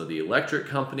want some of the electric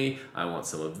company. I want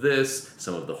some of this,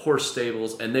 some of the horse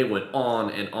stables. And they went on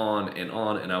and on and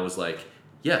on. And I was like,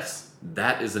 yes,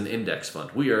 that is an index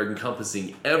fund. We are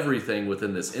encompassing everything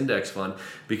within this index fund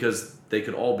because they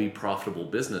could all be profitable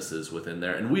businesses within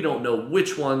there. And we don't know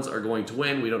which ones are going to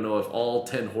win. We don't know if all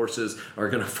 10 horses are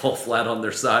going to fall flat on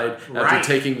their side after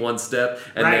taking one step.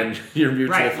 And then your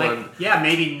mutual fund. Like,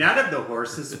 maybe none of the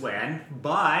horses win,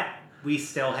 but we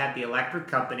still had the electric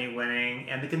company winning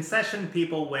and the concession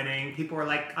people winning. People were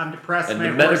like, I'm depressed. And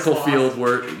the medical field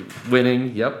were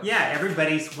winning. Yep. Yeah,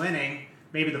 everybody's winning.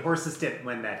 Maybe the horses didn't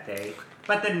win that day,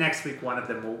 but then next week one of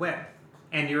them will win.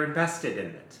 And you're invested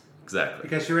in it. Exactly.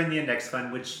 Because you're in the index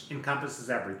fund, which encompasses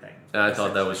everything. And I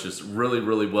thought that was just really,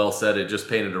 really well said. It just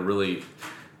painted a really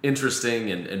interesting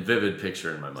and vivid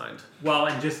picture in my mind. Well,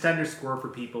 and just to underscore for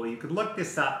people, you could look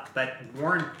this up, but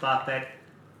Warren Buffett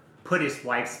put his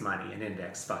wife's money in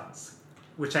index funds,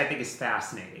 which I think is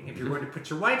fascinating. If you're going to put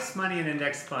your wife's money in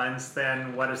index funds,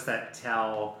 then what does that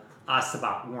tell us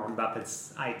about Warren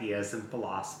Buffett's ideas and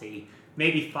philosophy?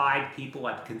 Maybe 5 people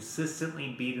have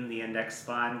consistently beaten the index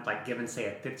fund, like given, say,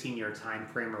 a 15-year time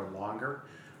frame or longer.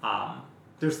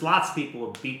 There's lots of people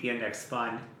who beat the index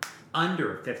fund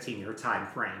under a 15-year time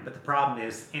frame. But the problem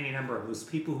is any number of those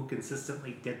people who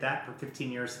consistently did that for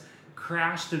 15 years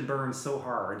crashed and burned so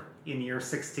hard in year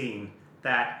 16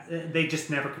 that they just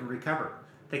never can recover.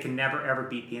 They can never, ever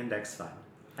beat the index fund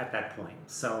at that point.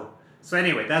 So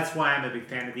anyway, that's why I'm a big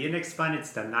fan of the index fund.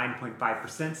 It's done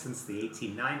 9.5% since the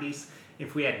 1890s.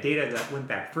 If we had data that went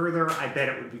back further, I bet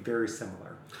it would be very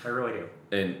similar. I really do.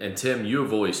 And Tim, you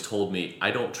have always told me I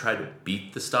don't try to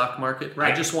beat the stock market.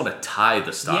 Right. I just want to tie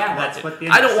the stock market. That's what the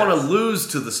I don't want to lose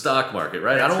to the stock market,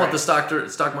 right? I don't want the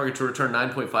stock market to return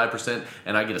 9.5%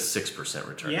 and I get a 6%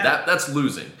 return. Yeah. That's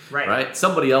losing, right?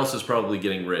 Somebody else is probably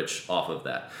getting rich off of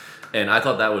that. And I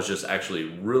thought that was just actually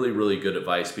really, really good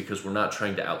advice because we're not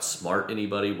trying to outsmart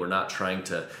anybody. We're not trying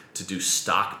to do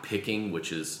stock picking,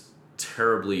 which is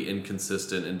terribly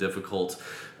inconsistent and difficult.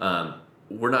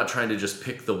 We're not trying to just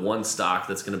pick the one stock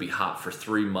that's going to be hot for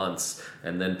 3 months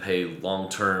and then pay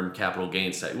long-term capital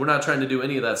gains. We're not trying to do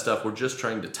any of that stuff. We're just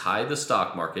trying to tie the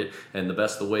stock market, and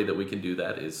the way that we can do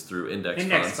that is through index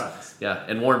funds. Yeah,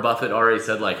 and Warren Buffett already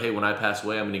said, like, hey, when I pass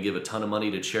away, I'm going to give a ton of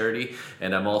money to charity,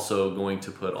 and I'm also going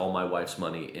to put all my wife's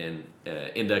money in an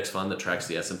index fund that tracks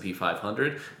the S&P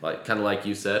 500, kind of like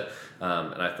you said.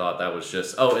 And I thought that was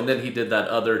just... Oh, and then he did that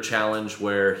other challenge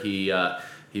where he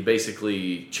he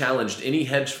basically challenged any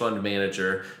hedge fund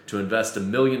manager to invest $1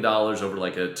 million over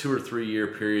like a 2 or 3 year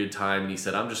period of time. And he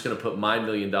said, I'm just going to put my $1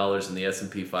 million in the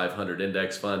S&P 500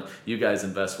 index fund. You guys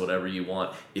invest whatever you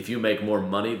want. If you make more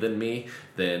money than me,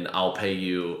 then I'll pay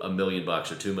you $1 million or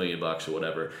 $2 million or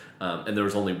whatever. And there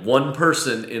was only one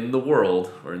person in the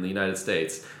world, or in the United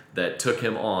States, that took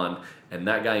him on, and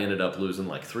that guy ended up losing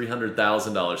like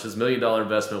 $300,000. His $1 million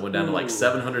investment went down to like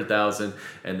 $700,000,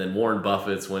 and then Warren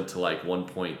Buffett's went to like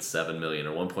 $1.7 million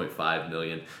or $1.5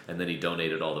 million, and then he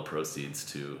donated all the proceeds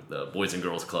to the Boys and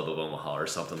Girls Club of Omaha or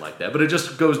something like that. But it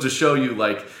just goes to show you,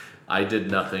 like, I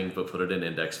did nothing but put it in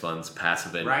index funds,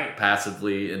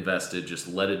 passively invested, just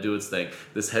let it do its thing.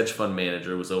 This hedge fund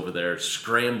manager was over there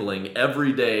scrambling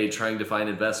every day trying to find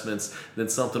investments, then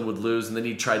something would lose, and then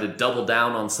he'd try to double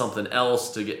down on something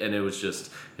else to get, and it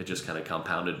just kind of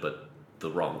compounded, but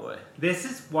the wrong way. This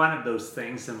is one of those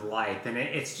things in life, and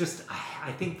it's just,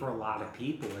 I think for a lot of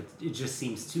people, it just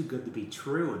seems too good to be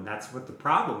true, and that's what the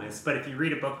problem is. But if you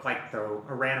read a book like A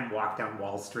Random Walk Down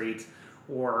Wall Street,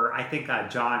 or I think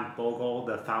John Bogle,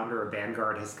 the founder of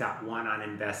Vanguard, has got one on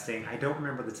investing. I don't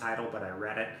remember the title, but I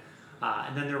read it.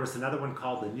 And then there was another one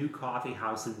called The New Coffee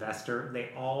House Investor. They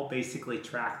all basically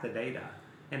track the data,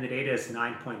 and the data is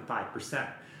 9.5%.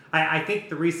 I think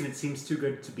the reason it seems too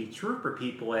good to be true for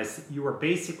people is you are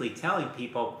basically telling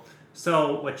people,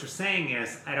 so what you're saying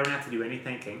is, I don't have to do any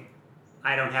thinking.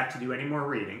 I don't have to do any more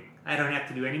reading. I don't have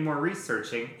to do any more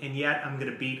researching, and yet I'm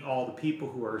going to beat all the people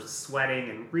who are sweating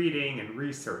and reading and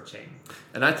researching.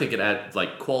 And I think it adds,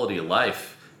 like, quality of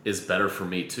life is better for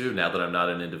me too now that I'm not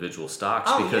in individual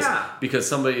stocks. Because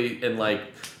somebody in like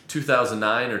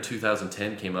 2009 or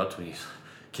 2010 came up to me,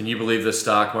 can you believe this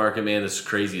stock market, man? This is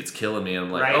crazy. It's killing me. And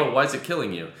I'm like, right. Oh, why is it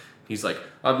killing you? He's like,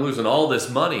 I'm losing all this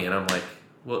money. And I'm like,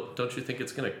 well, don't you think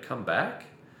it's going to come back?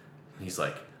 And he's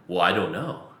like, well, I don't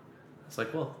know. It's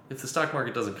like, well, if the stock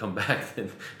market doesn't come back, then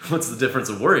what's the difference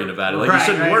of worrying about it? Like, you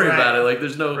shouldn't worry about it. Like,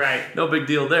 there's no big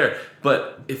deal there.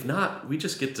 But if not, we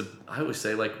just get to, I always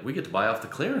say, like, we get to buy off the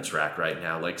clearance rack right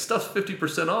now. Like, stuff's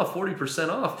 50% off, 40%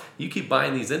 off. You keep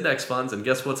buying these index funds, and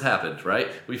guess what's happened, right?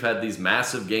 We've had these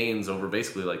massive gains over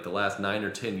basically like the last 9 or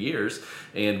 10 years,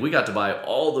 and we got to buy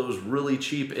all those really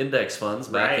cheap index funds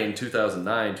back in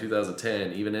 2009,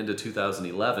 2010, even into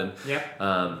 2011. Yep.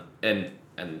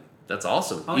 And that's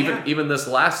awesome. Even this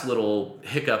last little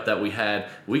hiccup that we had,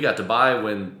 we got to buy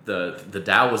when the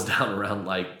Dow was down around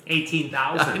like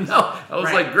 18,000. I know. I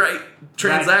was like, great.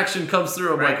 Transaction comes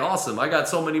through. I'm like, awesome. I got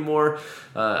so many more.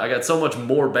 I got so much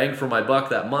more bang for my buck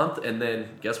that month. And then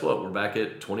guess what? We're back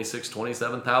at 26,000,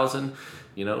 27,000.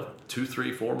 2,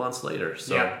 3, 4 months later.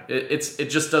 So it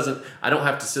just doesn't. I don't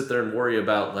have to sit there and worry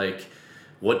about like,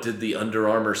 what did the Under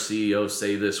Armour CEO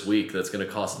say this week that's going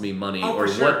to cost me money,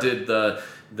 what did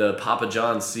the Papa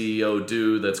John's CEO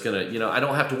do that's going to, I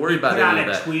don't have to worry about any of that.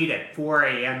 Put out a tweet at 4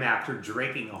 a.m. after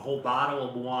drinking a whole bottle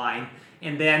of wine,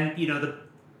 and then, the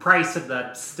price of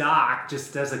the stock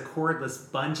just does a cordless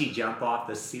bungee jump off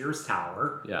the Sears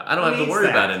Tower. Yeah, I don't have to worry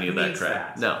about any of that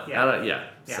crap. No, yeah. I don't,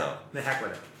 so. The heck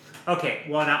with it. Okay,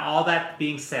 well, now all that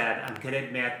being said, I'm going to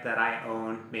admit that I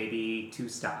own maybe 2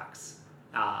 stocks.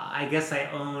 I guess I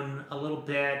own a little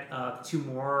bit of 2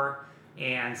 more,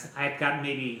 and I've got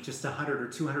maybe just $100 or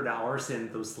 $200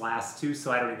 in those last 2,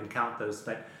 so I don't even count those.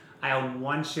 But I own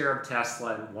 1 share of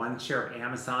Tesla and 1 share of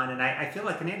Amazon, and I feel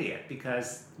like an idiot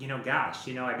because,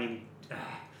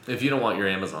 if you don't want your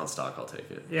Amazon stock, I'll take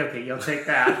it. Okay, you'll take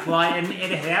that. Well, and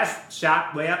it has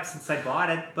shot way up since I bought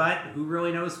it, but who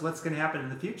really knows what's going to happen in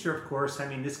the future, of course. I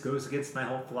mean, this goes against my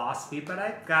whole philosophy, but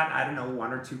I've got, 1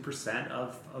 or 2%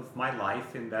 of my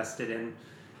life invested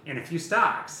in a few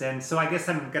stocks. And so I guess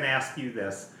I'm going to ask you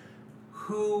this.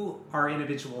 Who are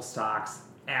individual stocks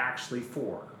actually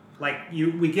for? Like,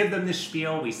 we give them the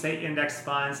spiel, we say index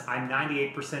funds, I'm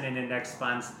 98% in index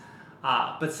funds.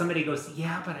 But somebody goes,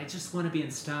 yeah, but I just want to be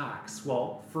in stocks.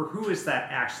 Well, for who is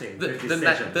that actually a good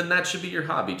decision? Then that should be your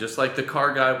hobby. Just like the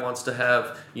car guy wants to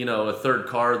have, a third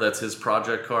car that's his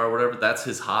project car or whatever. That's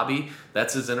his hobby.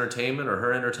 That's his entertainment or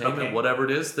her entertainment, whatever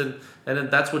it is. Then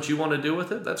that's what you want to do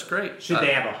with it. That's great. Should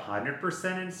they have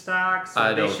 100% in stocks?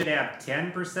 Or they should have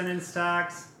 10% in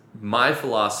stocks? My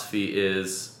philosophy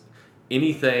is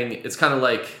anything. It's kind of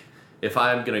like if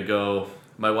I'm going to go,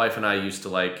 my wife and I used to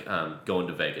like going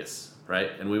to Vegas.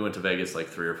 Right? And we went to Vegas like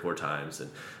 3 or 4 times, and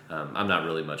I'm not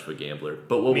really much of a gambler.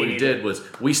 But what we did was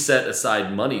we set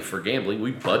aside money for gambling.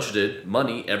 We budgeted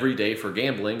money every day for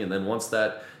gambling, and then once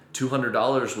that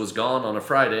 $200 was gone on a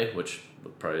Friday, which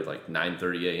probably like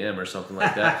 9:30 a.m. or something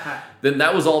like that. Then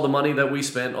that was all the money that we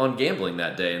spent on gambling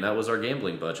that day, and that was our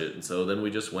gambling budget. And so then we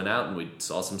just went out and we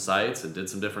saw some sites and did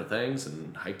some different things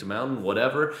and hiked a mountain,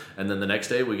 whatever. And then the next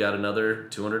day we got another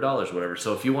 $200, whatever.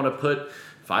 So if you want to put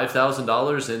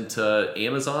 $5,000 into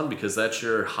Amazon because that's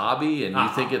your hobby and you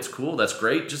think it's cool, that's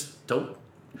great. Just don't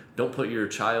put your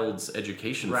child's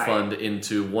education fund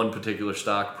into one particular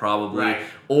stock, probably,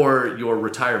 or your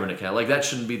retirement account. Like, that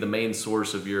shouldn't be the main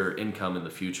source of your income in the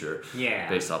future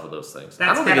based off of those things.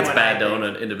 I don't think it's bad to own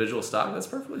an individual stock. That's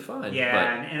perfectly fine.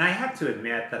 Yeah, and I have to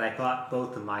admit that I bought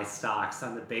both of my stocks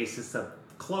on the basis of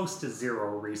close to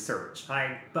zero research.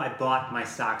 I bought my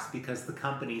stocks because the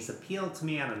companies appealed to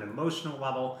me on an emotional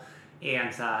level,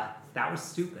 and that was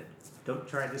stupid. Don't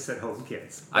try this at home,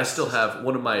 kids. I still have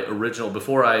one of my original,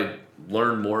 before I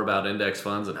learned more about index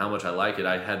funds and how much I like it,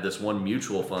 I had this one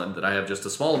mutual fund that I have just a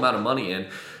small amount of money in,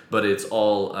 but it's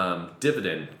all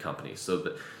dividend companies.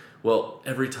 So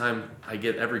every time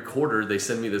every quarter, they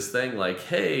send me this thing like,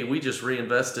 hey, we just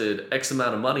reinvested X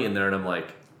amount of money in there. And I'm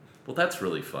like, well, that's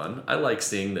really fun. I like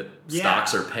seeing that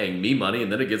stocks are paying me money,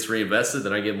 and then it gets reinvested,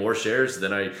 then I get more shares,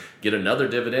 then I get another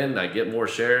dividend, I get more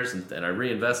shares, and I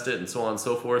reinvest it, and so on and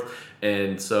so forth.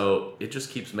 And so it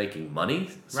just keeps making money.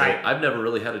 So I've never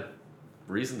really had a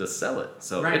reason to sell it.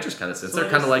 So it just kind of sits there,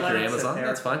 kind of like your Amazon.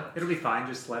 That's fine. It'll be fine.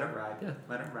 Just let it ride. Yeah.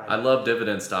 Let it ride. I love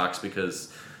dividend stocks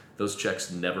because those checks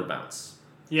never bounce.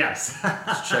 Yes.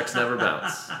 Those checks never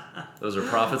bounce. Those are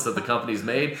profits that the company's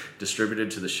made,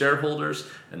 distributed to the shareholders,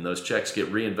 and those checks get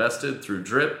reinvested through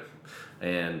DRIP.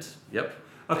 And,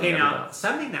 Okay, now,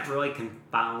 something that really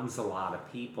confounds a lot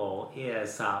of people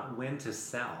is when to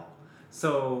sell.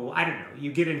 So, I don't know,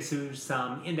 you get into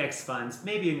some index funds,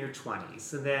 maybe in your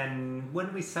 20s, and then when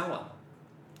do we sell them?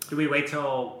 Do we wait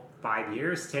till 5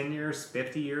 years, 10 years,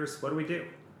 50 years? What do we do?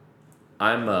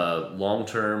 I'm a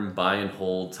long-term buy and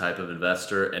hold type of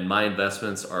investor, and my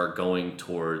investments are going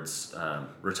towards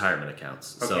retirement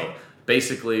accounts. Okay. So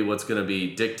basically what's going to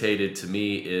be dictated to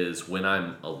me is when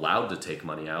I'm allowed to take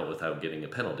money out without getting a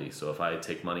penalty. So if I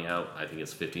take money out, I think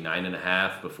it's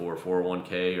 59.5 before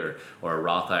 401k or a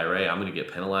Roth IRA, I'm going to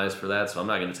get penalized for that. So I'm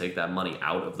not going to take that money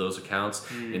out of those accounts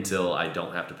until I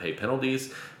don't have to pay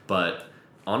penalties. But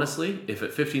honestly, if at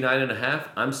 59.5,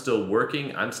 I'm still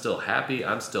working, I'm still happy,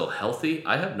 I'm still healthy,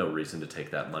 I have no reason to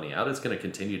take that money out. It's going to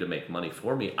continue to make money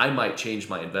for me. I might change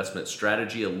my investment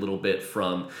strategy a little bit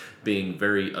from being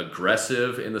very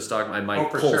aggressive in the stock. I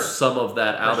might pull some of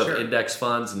that out of index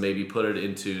funds and maybe put it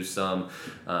into some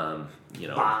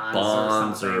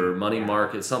bonds or money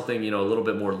market, something a little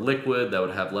bit more liquid that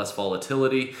would have less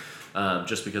volatility,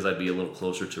 just because I'd be a little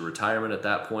closer to retirement at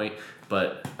that point.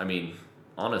 But I mean,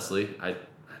 honestly,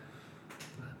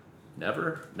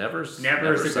 Never is a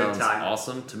good time.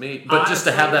 Awesome to me. But honestly, just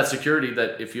to have that security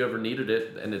that if you ever needed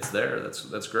it and it's there,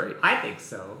 that's great. I think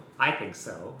so. I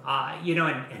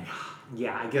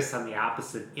guess on the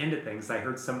opposite end of things, I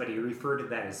heard somebody refer to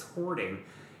that as hoarding.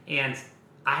 And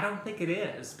I don't think it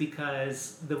is,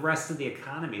 because the rest of the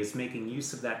economy is making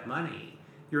use of that money.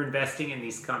 You're investing in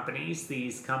these companies.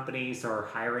 These companies are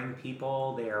hiring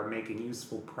people. They are making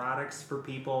useful products for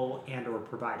people and or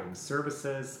providing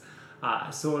services.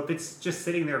 So if it's just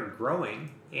sitting there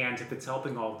growing, and if it's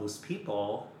helping all those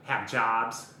people have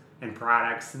jobs and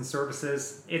products and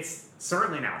services, it's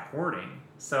certainly not hoarding.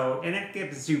 So, and it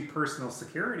gives you personal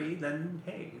security, then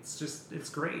hey, it's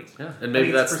great. Yeah, and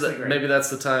maybe that's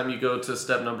the time you go to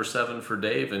step number 7 for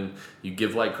Dave, and you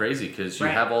give like crazy because you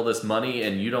have all this money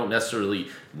and you don't necessarily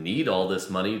need all this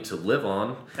money to live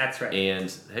on. That's right.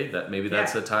 And hey,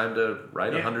 that's the time to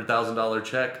write $100,000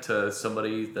 check to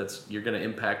somebody you're going to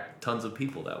impact tons of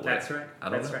people that way. That's right. I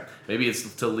don't know. Right. Maybe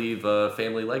it's to leave a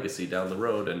family legacy down the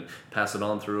road and pass it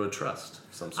on through a trust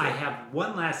of some sort. I have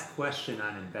one last question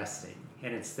on investing.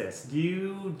 And it's this: do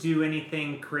you do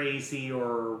anything crazy,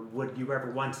 or would you ever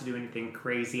want to do anything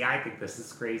crazy? I think this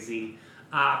is crazy.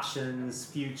 Options,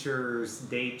 futures,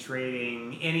 day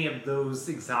trading, any of those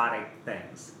exotic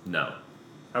things? No.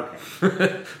 Okay.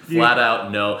 Flat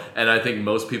out no. And I think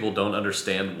most people don't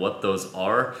understand what those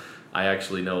are. I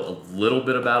actually know a little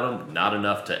bit about them, not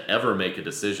enough to ever make a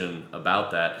decision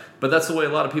about that. But that's the way a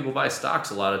lot of people buy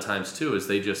stocks a lot of times too, is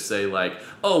they just say like,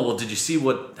 oh, well, did you see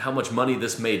how much money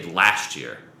this made last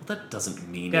year? Well, that doesn't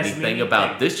mean anything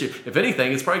about this year. If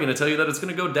anything, it's probably going to tell you that it's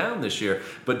going to go down this year.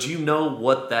 But do you know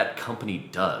what that company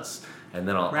does? And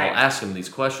then I'll ask them these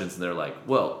questions, and they're like,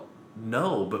 well,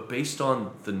 no, but based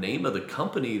on the name of the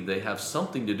company, they have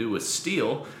something to do with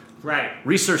steel. Right.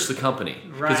 Research the company.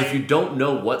 Because if you don't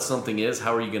know what something is,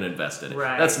 how are you going to invest in it?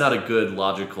 Right. That's not a good,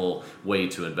 logical way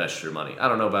to invest your money. I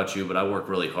don't know about you, but I work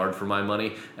really hard for my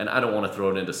money, and I don't want to throw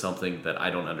it into something that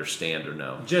I don't understand or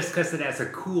know. Just because it has a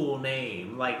cool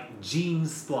name, like Gene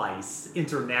Splice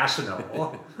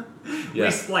International. Yeah.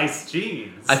 We splice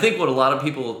genes. I think what a lot of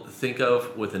people think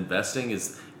of with investing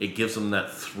is it gives them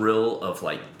that thrill of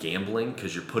like gambling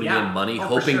because you're putting in money,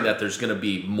 hoping that there's going to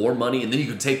be more money, and then you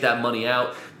can take that money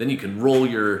out. Then you can roll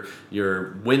your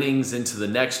winnings into the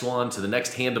next one, to the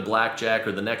next hand of blackjack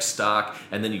or the next stock,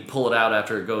 and then you pull it out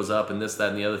after it goes up, and this, that,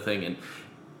 and the other thing.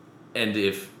 And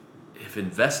if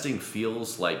investing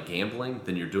feels like gambling,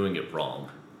 then you're doing it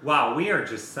wrong. Wow, we are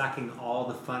just sucking all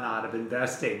the fun out of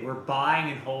investing. We're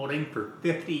buying and holding for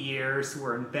 50 years.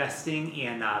 We're investing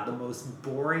in the most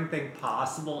boring thing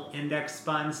possible, index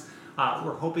funds.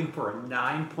 We're hoping for a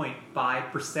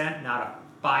 9.5%, not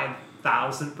a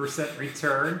 5,000%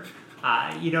 return.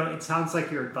 It sounds like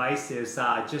your advice is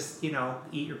just, eat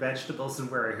your vegetables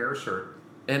and wear a hair shirt.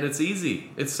 And it's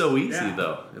easy. It's so easy,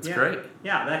 though. It's great.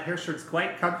 Yeah, that hair shirt's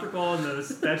quite comfortable, and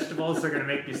those vegetables are going to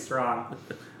make you strong.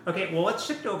 Okay, well, let's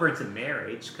shift over into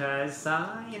marriage, because,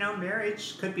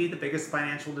 marriage could be the biggest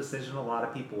financial decision a lot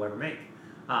of people ever make.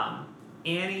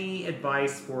 Any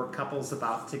advice for couples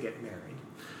about to get married?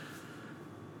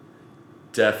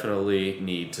 Definitely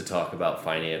need to talk about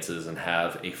finances and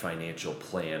have a financial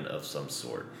plan of some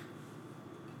sort.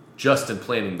 Just in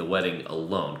planning the wedding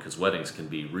alone, because weddings can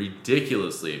be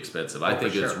ridiculously expensive. I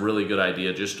think it's a really good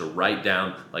idea just to write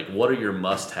down, like, what are your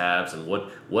must-haves and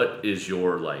what is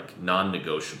your, like,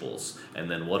 non-negotiables,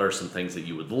 and then what are some things that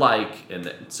you would like,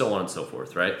 and so on and so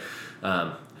forth, right?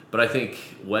 But I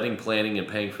think wedding planning and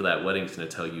paying for that wedding is going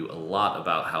to tell you a lot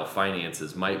about how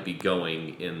finances might be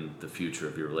going in the future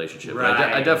of your relationship.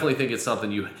 Right. I definitely think it's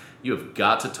something you have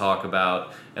got to talk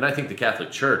about, and I think the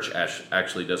Catholic Church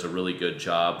actually does a really good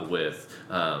job with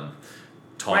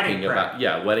talking about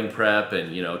wedding prep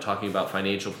and talking about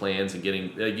financial plans and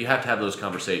getting you have to have those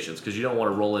conversations, because you don't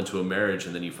want to roll into a marriage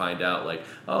and then you find out like,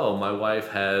 oh, my wife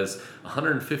has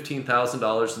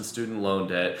 $115,000 in student loan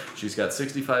debt, she's got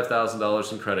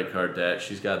 $65,000 in credit card debt,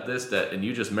 she's got this debt, and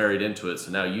you just married into it, so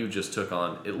now you just took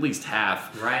on at least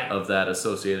half of that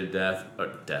associated debt.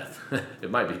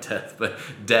 It might be death, but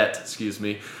debt, excuse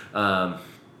me. And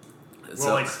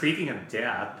speaking of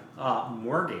debt,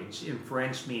 mortgage in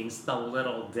French means the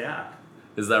little debt.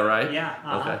 Is that right?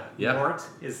 Yeah. Okay. Yeah. Mort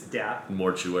is death.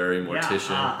 Mortuary,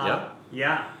 mortician. Yep.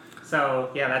 Yeah.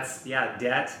 So that's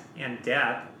debt and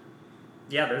death.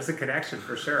 Yeah, there's a connection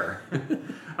for sure.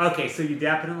 Okay, so you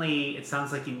definitely, it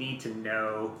sounds like you need to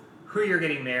know who you're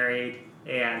getting married,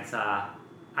 and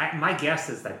my guess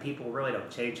is that people really don't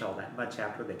change all that much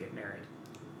after they get married.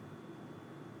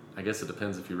 I guess it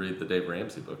depends if you read the Dave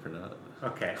Ramsey book or not.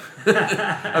 Okay.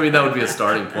 I mean, that would be a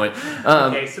starting point.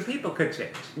 Okay, so people could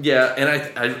change. Yeah, and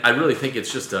I really think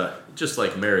it's just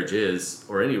like marriage is,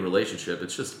 or any relationship,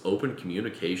 it's just open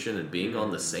communication and being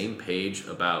on the same page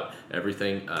about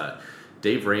everything.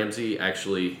 Dave Ramsey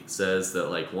actually says that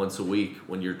like once a week,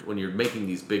 when you're making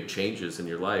these big changes in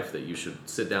your life, that you should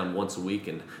sit down once a week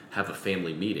and have a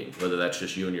family meeting, whether that's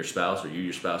just you and your spouse or you,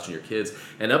 your spouse, and your kids,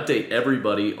 and update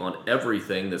everybody on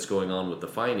everything that's going on with the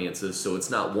finances, so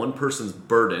it's not one person's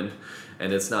burden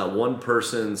and it's not one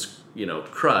person's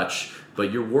crutch,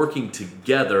 but you're working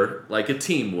together like a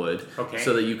team would,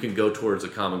 so that you can go towards a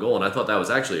common goal. And I thought that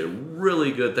was actually a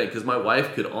really good thing, because my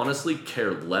wife could honestly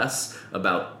care less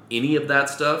about any of that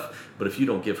stuff, but if you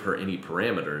don't give her any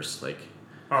parameters, like,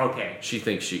 she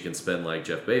thinks she can spend like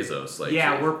Jeff Bezos. Like,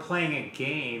 we're playing a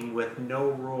game with no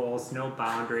rules, no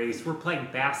boundaries. We're playing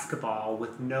basketball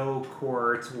with no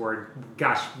courts, or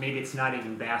gosh, maybe it's not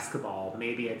even basketball.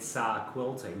 Maybe it's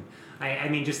quilting. I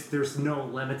mean, just there's no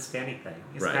limits to anything.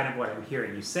 It's kind of what I'm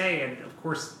hearing you say, and of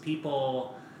course,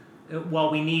 people.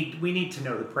 Well, we need to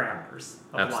know the parameters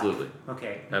of life.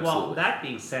 Okay. Absolutely. Well, that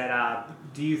being said,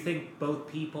 do you think both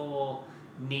people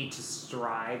need to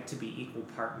strive to be equal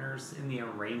partners in the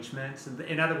arrangement?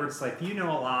 In other words, like, you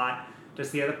know a lot,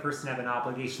 does the other person have an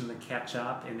obligation to catch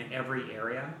up in every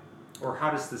area? Or how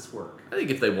does this work? I think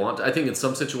if they want to. I think in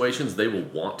some situations they will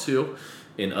want to.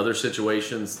 In other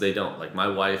situations, they don't. Like, my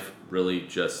wife really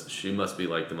she must be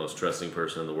like the most trusting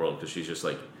person in the world, because she's just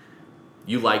like,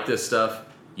 you like this stuff?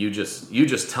 You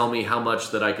just tell me how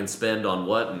much that I can spend on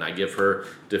what, and I give her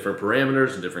different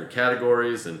parameters and different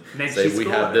categories, and say we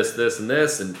have this, this, and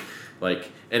this, and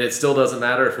like, and it still doesn't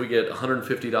matter if we get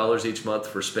 $150 each month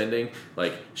for spending.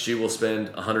 Like, she will spend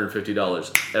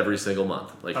 $150 every single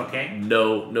month. Like,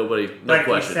 no question. But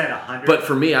you said $100. But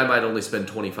for me, I might only spend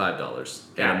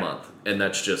 $25 in a month, and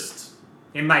that's just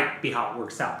It might be how it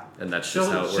works out. And that's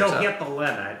just how it works She'll out. hit the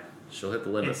limit. She'll hit the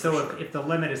limit. And so for sure. if the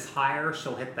limit is higher,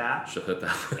 she'll hit that. She'll hit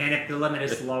that. And if the limit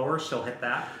is lower, she'll hit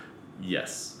that.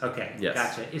 Yes. Okay. Yes.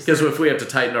 Gotcha. Because if we have to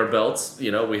tighten our belts, we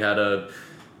had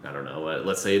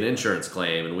let's say an insurance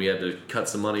claim, and we had to cut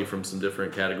some money from some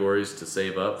different categories to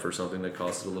save up for something that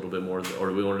costed a little bit more,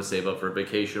 or we wanted to save up for a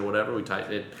vacation or whatever, we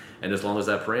tighten it, and as long as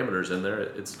that parameter's in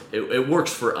there, it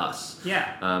works for us.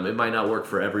 Yeah. It might not work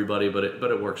for everybody, but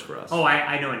it works for us. Oh,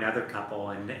 I know another couple,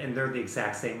 and they're the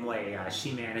exact same way.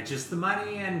 She manages the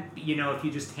money, and if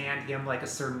you just hand him like a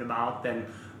certain amount, then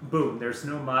boom, there's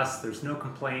no muss, there's no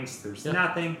complaints, there's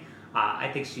nothing. I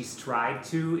think she's tried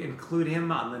to include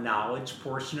him on the knowledge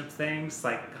portion of things,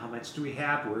 like how much do we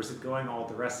have, where's it going, all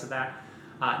the rest of that.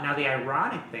 Now the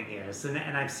ironic thing is, and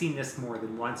I've seen this more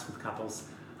than once with couples,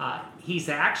 he's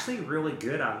actually really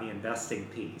good on the investing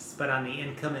piece, but on the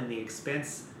income and the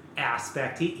expense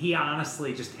aspect, he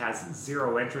honestly just has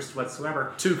zero interest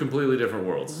whatsoever. Two completely different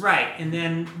worlds. Right, and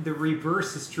then the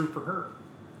reverse is true for her.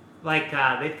 Like,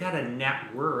 they've got a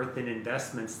net worth in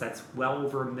investments that's well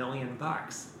over $1 million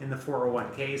in the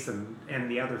 401ks and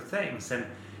the other things.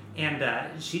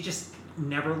 And she just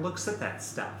never looks at that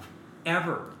stuff,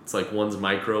 ever. It's like one's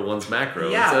micro, one's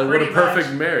macro. Yeah, what a perfect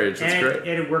much. marriage. It's and great.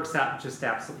 It works out just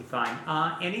absolutely fine.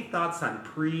 Any thoughts on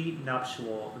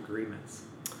prenuptial agreements?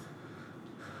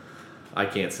 I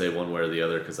can't say one way or the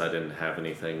other because I didn't have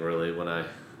anything really when I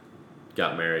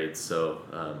got married. So,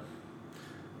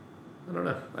 I don't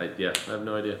know. I have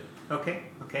no idea. Okay.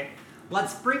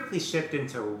 Let's briefly shift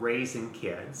into raising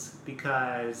kids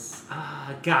because,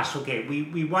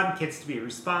 we want kids to be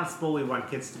responsible. We want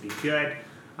kids to be good.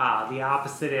 The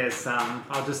opposite is,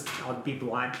 I'll be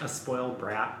blunt, a spoiled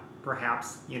brat,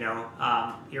 perhaps,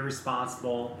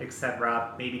 irresponsible,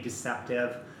 etc., maybe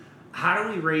deceptive. How do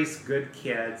we raise good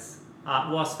kids?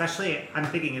 Especially, I'm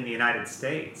thinking in the United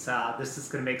States, this is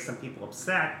going to make some people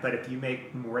upset, but if you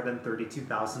make more than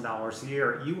 $32,000 a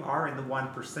year, you are in the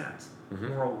 1%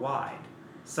 worldwide.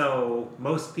 So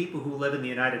most people who live in the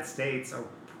United States are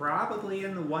probably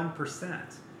in the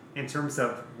 1% in terms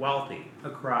of wealthy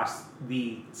across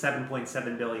the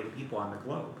 7.7 billion people on the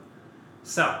globe.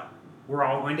 So we're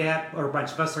all going to have, or a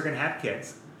bunch of us are going to have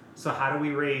kids. So how do we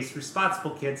raise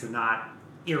responsible kids and not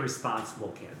irresponsible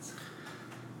kids?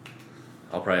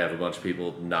 I'll probably have a bunch of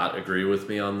people not agree with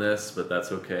me on this, but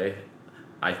that's okay.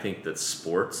 I think that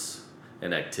sports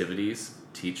and activities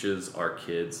teaches our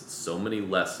kids so many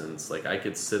lessons. Like, I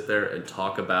could sit there and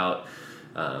talk about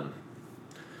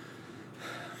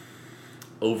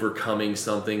overcoming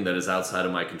something that is outside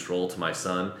of my control to my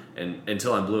son, and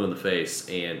until I'm blue in the face,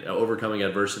 and overcoming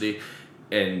adversity,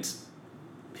 and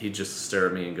he'd just stare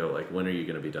at me and go like, when are you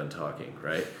going to be done talking,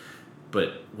 right?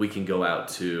 But we can go out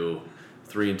to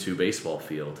 3-2 baseball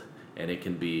field, and we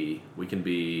can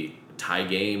be tie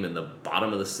game in the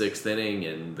bottom of the 6th inning,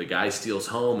 and the guy steals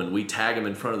home, and we tag him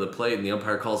in front of the plate, and the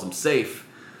umpire calls him safe.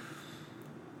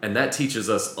 And that teaches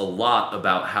us a lot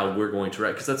about how we're going to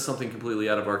react, because that's something completely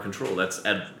out of our control. That's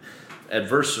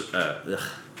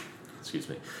excuse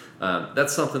me.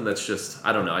 That's something that's just,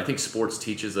 I don't know. I think sports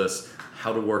teaches us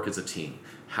how to work as a team,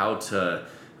 how to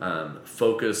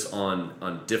focus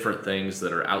on different things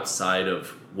that are outside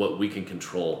of what we can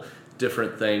control,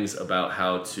 different things about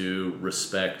how to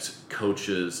respect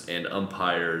coaches and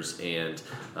umpires and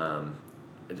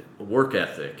work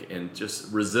ethic and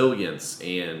just resilience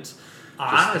and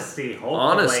honesty. Hopefully,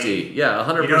 honesty. Yeah,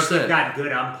 100%. If you've got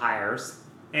good umpires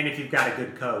and if you've got a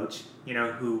good coach,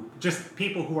 who just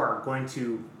people who are going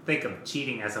to think of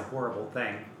cheating as a horrible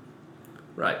thing.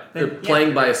 Right. Then,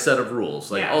 playing by a set of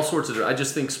rules. All sorts of... I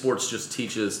just think sports just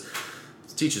teaches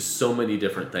so many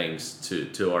different things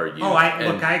to our youth.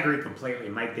 I agree completely.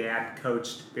 My dad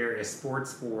coached various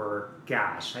sports for,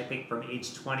 I think from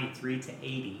age 23 to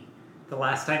 80. The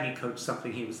last time he coached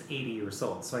something, he was 80 years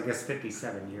old. So I guess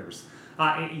 57 years.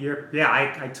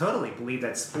 I totally believe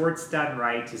that sports done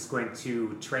right is going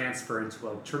to transfer into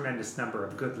a tremendous number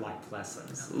of good life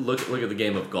lessons. Look at the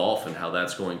game of golf and how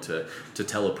that's going to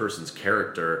tell a person's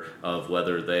character of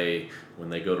whether when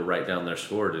they go to write down their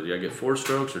score, did I get 4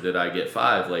 strokes or did I get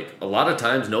 5? Like, a lot of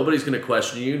times nobody's going to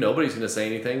question you, nobody's going to say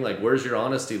anything. Like, where's your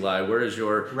honesty lie? Where is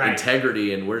your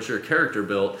integrity, and where's your character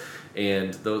built?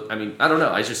 And those, I don't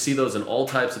know. I just see those in all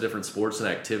types of different sports and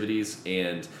activities,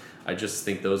 and I just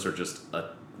think those are just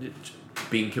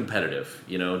being competitive,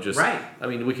 just Right. I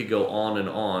mean, we could go on and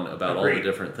on about all the Agreed.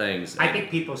 different things. I think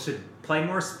people should play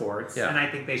more sports, Yeah. and I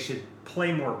think they should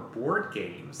play more board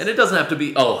games. And it doesn't have to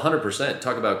be 100%.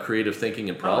 Talk about creative thinking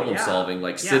and problem yeah. solving,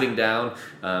 like Yeah. sitting down.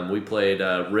 We played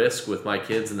Risk with my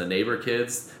kids and the neighbor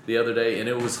kids the other day, and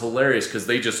it was hilarious because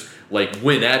they just like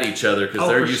win at each other because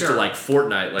they're for used to sure. like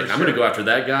Fortnite. Like, For I'm going to sure. go after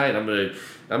that guy, and I'm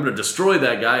going to destroy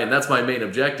that guy, and that's my main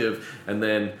objective. And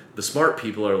then the smart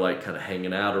people are like kind of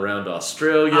hanging out around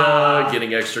Australia,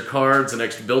 getting extra cards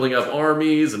and building up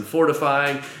armies and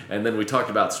fortifying. And then we talked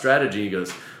about strategy. He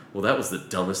goes, well, that was the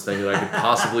dumbest thing that I could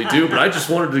possibly do, but I just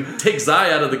wanted to take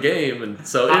Zai out of the game. And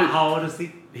so How old is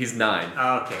he? he's 9.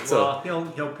 Okay, So-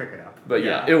 well, he'll pick it up. But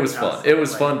yeah, it was fun. It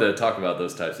was absolutely. fun to talk about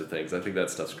those types of things. I think that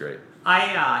stuff's great. I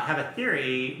have a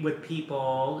theory with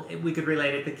people. We could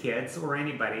relate it to kids or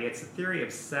anybody. It's a theory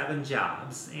of 7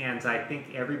 jobs, and I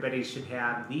think everybody should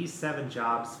have these 7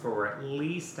 jobs for at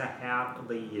least a half of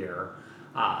the year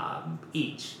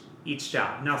each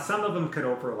job. Now, some of them could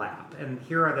overlap, and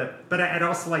here are the. But I'd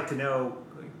also like to know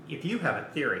if you have a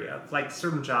theory of like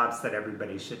certain jobs that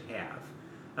everybody should have.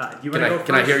 Do you want to go first?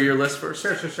 Can I hear your list first?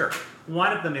 Sure.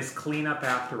 One of them is clean up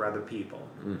after other people.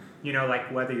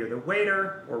 Like whether you're the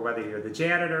waiter or whether you're the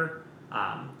janitor,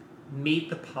 meet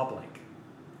the public.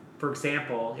 For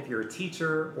example, if you're a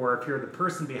teacher or if you're the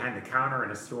person behind the counter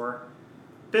in a store,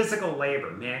 physical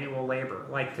labor, manual labor,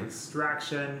 like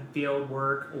construction, field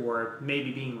work, or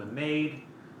maybe being the maid.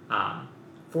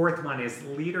 Fourth one is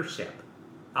leadership.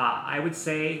 I would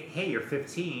say, hey, you're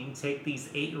 15, take these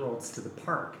 8-year-olds to the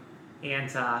park.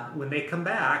 And when they come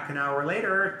back an hour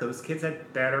later, those kids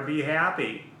had better be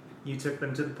happy. You took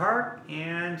them to the park,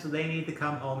 and they need to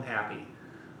come home happy.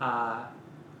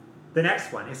 The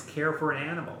next one is care for an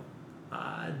animal.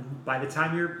 By the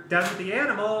time you're done with the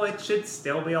animal, it should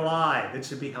still be alive. It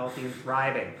should be healthy and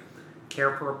thriving.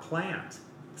 Care for a plant.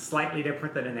 Slightly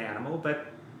different than an animal, but,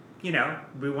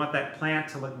 we want that plant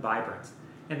to look vibrant.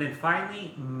 And then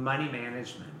finally, money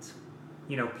management.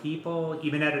 People,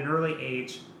 even at an early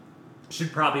age,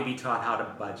 should probably be taught how to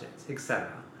budget,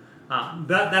 etc.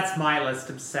 That's my list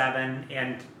of 7,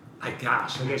 and I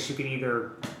guess you can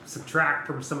either subtract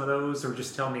from some of those or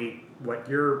just tell me what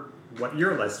your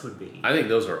list would be. I think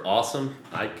those are awesome.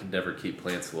 I could never keep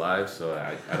plants alive, so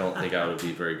I don't think I would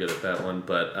be very good at that one.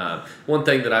 But one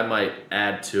thing that I might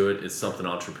add to it is something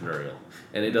entrepreneurial.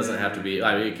 And it doesn't have to be,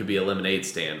 it could be a lemonade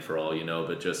stand for all you know,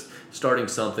 but just starting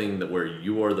something where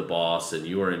you are the boss and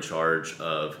you are in charge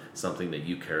of something that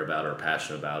you care about or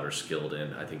passionate about or skilled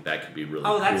in. I think that could be really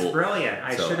cool. Oh, that's brilliant.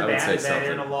 I should have would say added that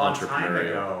in something a long time entrepreneurial.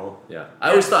 ago. Yeah,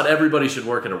 I always thought everybody should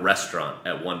work at a restaurant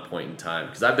at one point in time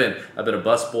because I've been a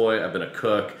busboy, I've been a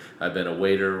cook, I've been a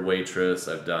waiter, waitress,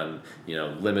 I've done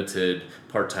limited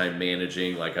part-time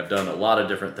managing. Like I've done a lot of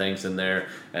different things in there,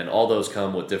 and all those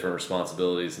come with different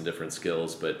responsibilities and different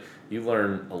skills. But you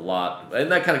learn a lot,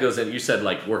 and that kind of goes in. You said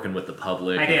like working with the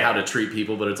public and how to treat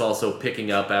people, but it's also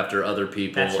picking up after other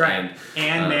people. That's right,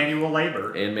 and manual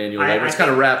labor. And manual labor. It's kind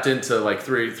of wrapped into like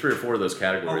three or four of those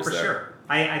categories. Oh, for sure.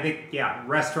 I think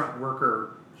restaurant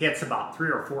worker hits about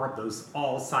 3 or 4 of those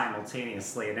all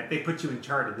simultaneously, and if they put you in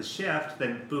charge of the shift,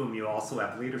 then boom, you also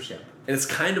have leadership. And it's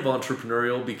kind of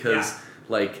entrepreneurial because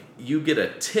like you get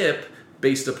a tip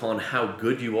based upon how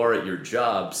good you are at your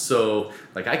job. So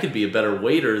like I could be a better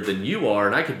waiter than you are,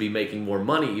 and I could be making more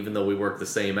money even though we work the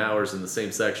same hours in the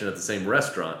same section at the same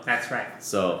restaurant. That's right.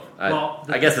 So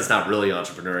I guess it's not really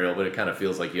entrepreneurial, but it kind of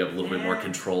feels like you have a little bit more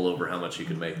control over how much you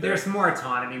can make there. There's more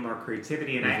autonomy, more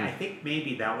creativity, and I think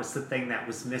maybe that was the thing that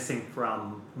was missing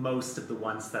from most of the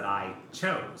ones that I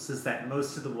chose, is that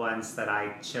most of the ones that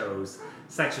I chose,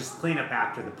 such as cleanup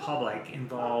after the public,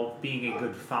 involve being a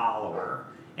good follower.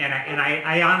 And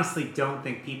I honestly don't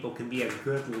think people can be a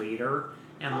good leader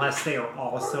unless they are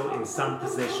also in some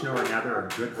position or another a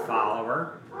good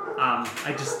follower.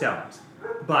 I just don't.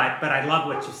 But I love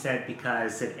what you said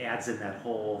because it adds in that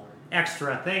whole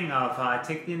extra thing of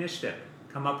take the initiative,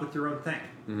 come up with your own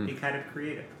thing, be kind of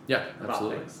creative. Yeah, about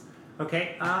absolutely. things.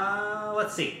 Okay,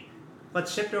 let's see.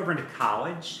 Let's shift over into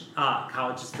college.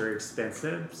 College is very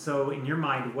expensive. So in your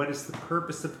mind, what is the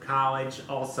purpose of college?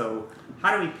 Also,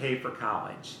 how do we pay for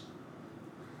college?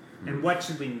 And what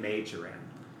should we major in?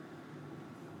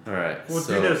 All right. We'll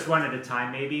do those one at a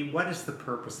time, maybe. What is the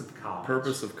purpose of college?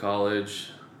 Purpose of college,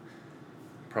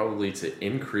 probably to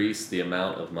increase the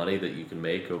amount of money that you can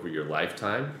make over your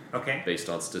lifetime. Okay. Based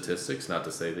on statistics, not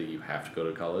to say that you have to go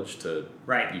to college to.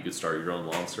 Right. You could start your own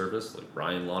lawn service, like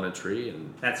Ryan Lawn and Tree,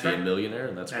 and That's be right. a millionaire,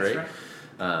 and that's great. Right.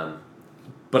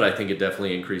 But I think it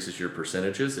definitely increases your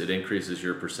percentages. It increases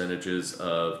your percentages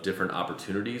of different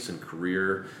opportunities and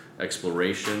career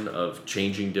exploration, of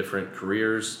changing different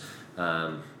careers.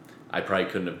 I probably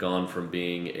couldn't have gone from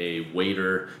being a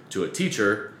waiter to a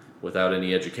teacher without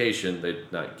any education. They're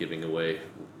not giving away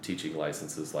teaching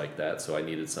licenses like that, so I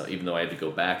needed some. Even though I had to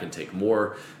go back and take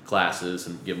more classes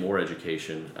and get more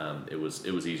education, it was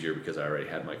easier because I already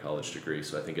had my college degree.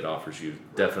 So I think it offers you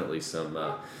definitely some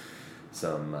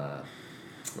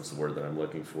what's the word that I'm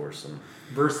looking for? Some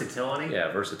versatility.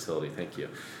 Yeah, versatility. Thank you.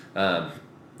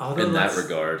 Although in that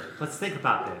regard, let's think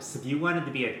about this. If you wanted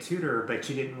to be a tutor, but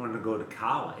you didn't want to go to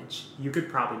college, you could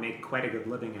probably make quite a good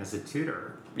living as a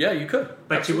tutor. Yeah, you could.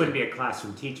 But Absolutely. you wouldn't be a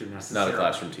classroom teacher necessarily. Not a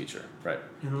classroom teacher, right.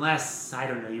 Unless, I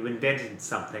don't know, you invented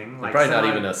something. Like probably not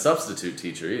even a substitute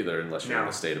teacher either, unless you're in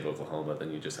No. the state of Oklahoma.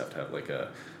 Then you just have to have like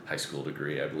a high school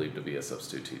degree, I believe, to be a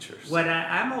substitute teacher. So. What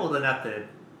I'm old enough to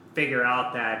figure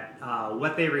out that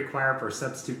what they require for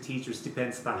substitute teachers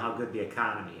depends upon how good the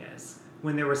economy is.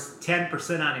 When there was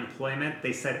 10% unemployment,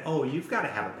 they said, oh, you've got to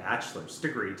have a bachelor's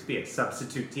degree to be a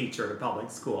substitute teacher at a public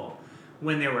school.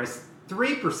 When there was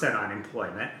 3%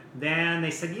 unemployment, then they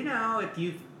said, you know, if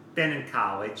you've been in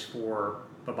college for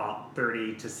about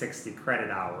 30 to 60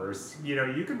 credit hours, you know,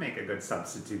 you can make a good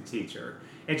substitute teacher.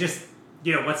 It just,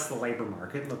 you know, what's the labor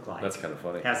market look like? That's kind of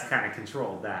funny. Has kind of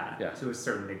controlled that to a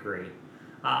certain degree.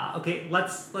 Okay,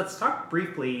 let's talk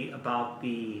briefly about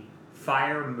the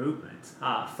FIRE movement.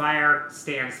 FIRE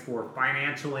stands for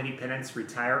Financial Independence,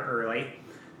 Retire Early.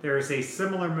 There's a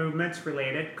similar movement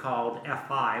related called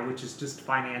FI, which is just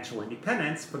financial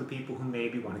independence for the people who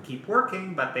maybe want to keep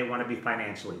working, but they want to be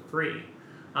financially free.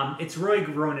 It's really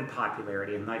grown in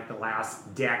popularity in like the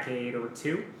last decade or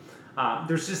two.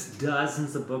 There's just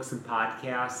dozens of books and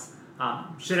podcasts.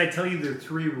 Should I tell you the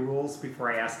 3 rules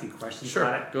before I ask you questions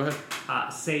about it? Go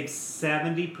ahead. Save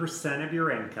 70% of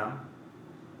your income,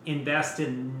 invest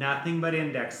in nothing but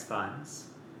index funds,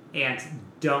 and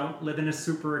don't live in a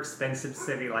super expensive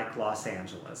city like Los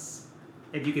Angeles.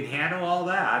 If you can handle all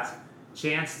that,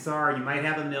 chances are you might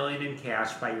have $1 million in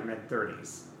cash by your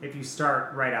mid-30s if you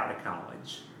start right out of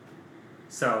college.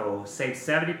 So save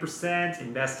 70%,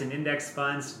 invest in index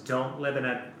funds, don't live in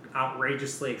an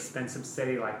outrageously expensive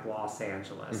city like Los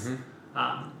Angeles.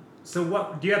 Mm-hmm. So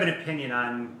what do you have an opinion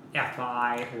on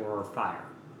FI or FIRE?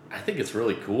 I think it's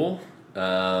really cool.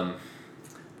 I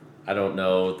don't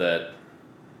know that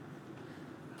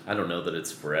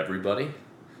it's for everybody,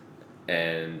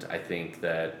 and I think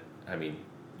that, I mean,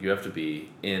 you have to be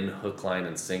in hook, line,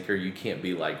 and sinker. You can't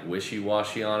be like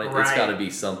wishy-washy on it. Right. It's got to be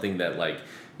something that like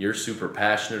you're super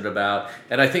passionate about,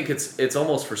 and I think it's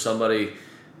almost for somebody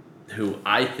who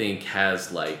I think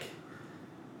has like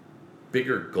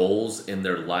bigger goals in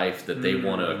their life that they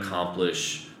want to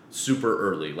accomplish super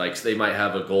early. Like they might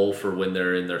have a goal for when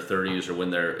they're in their 30s or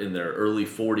when they're in their early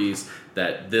 40s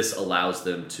that this allows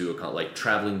them to accomplish, like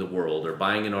traveling the world or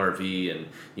buying an RV and,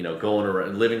 you know, going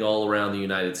around, living all around the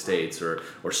United States or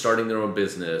starting their own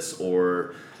business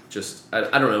or just,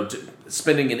 I don't know,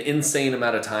 spending an insane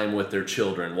amount of time with their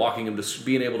children,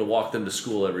 being able to walk them to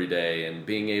school every day and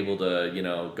being able to, you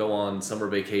know, go on summer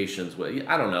vacations.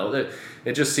 I don't know.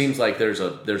 It just seems like there's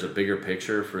a bigger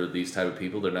picture for these type of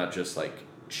people. They're not just like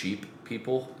cheap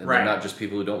people, and they're not just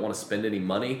people who don't want to spend any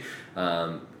money.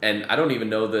 And I don't even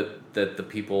know that the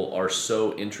people are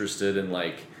so interested in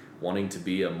like wanting to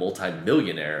be a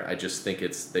multi-millionaire. I just think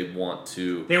they want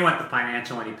the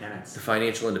financial independence. The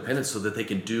financial independence so that they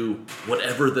can do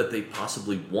whatever that they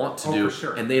possibly want to do. For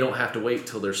sure. And they don't have to wait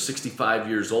till they're 65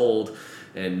 years old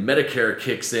and Medicare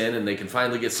kicks in and they can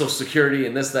finally get Social Security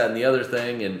and this, that, and the other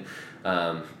thing.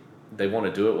 And they want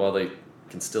to do it while they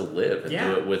can still live and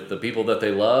do it with the people that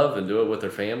they love and do it with their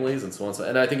families and so on.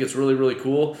 And I think it's really, really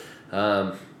cool.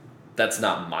 That's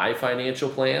not my financial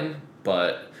plan,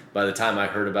 but by the time I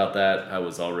heard about that, I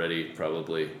was already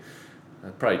probably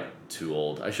too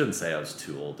old. I shouldn't say I was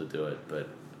too old to do it, but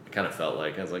I kind of felt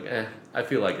like, I was like, I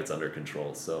feel like it's under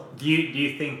control. So do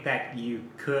you think that you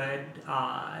could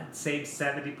save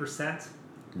 70%?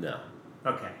 No.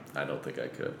 Okay. I don't think I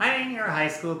could. I mean, you're a high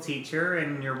school teacher,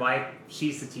 and your wife,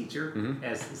 she's a teacher. Mm-hmm.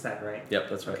 Is that right? Yep,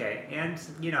 that's right. Okay, and,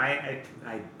 you know, I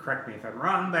correct me if I'm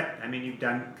wrong, but, I mean, you've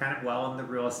done kind of well in the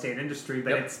real estate industry,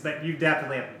 but but you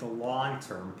definitely have the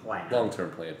long-term plan.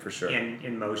 Long-term plan, for sure.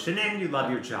 In motion, and you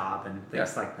love your job and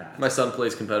things like that. My son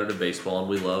plays competitive baseball, and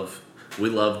we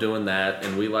love doing that,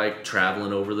 and we like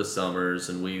traveling over the summers,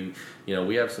 and we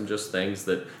have some just things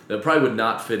that probably would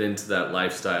not fit into that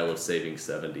lifestyle of saving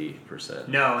 70%.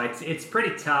 No, it's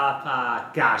pretty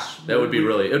tough. Gosh, it'd be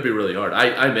really hard.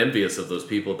 I'm envious of those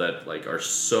people that like are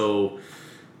so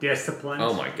disciplined.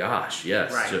 Oh my gosh,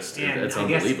 yes, Right. just And it's I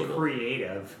guess unbelievable.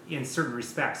 creative in certain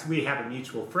respects. We have a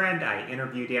mutual friend. I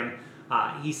interviewed him.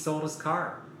 He sold his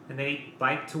car and then he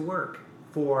biked to work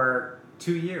for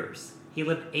 2 years. He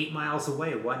lived 8 miles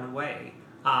away one way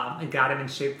and got him in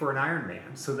shape for an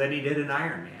Ironman. So then he did an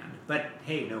Ironman. But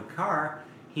hey, no car.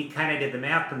 He kind of did the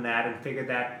math on that and figured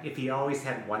that if he always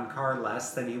had one car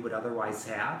less than he would otherwise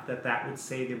have, that would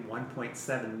save him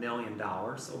 $1.7 million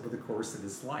over the course of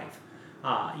his life.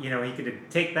 He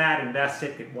could take that, invest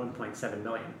it, get $1.7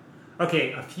 million.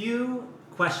 Okay, a few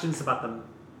questions about the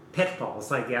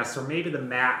pitfalls, I guess, or maybe the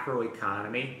macro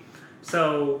economy.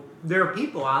 So there are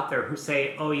people out there who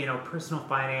say, personal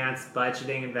finance,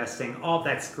 budgeting, investing, all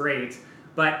that's great,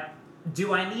 but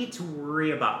do I need to worry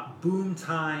about boom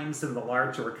times in the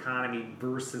larger economy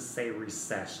versus, say,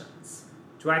 recessions?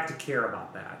 Do I have to care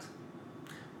about that?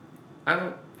 I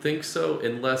don't think so,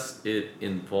 unless it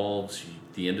involves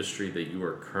the industry that you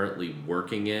are currently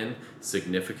working in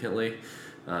significantly.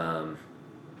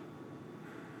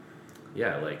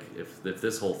 Like if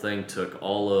this whole thing took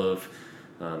all of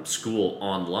school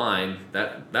online,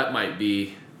 that might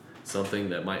be something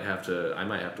that I might have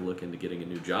to look into getting a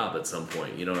new job at some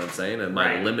point. You know what I'm saying? It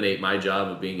might eliminate my job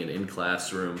of being an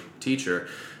in-classroom teacher.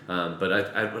 But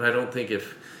I don't think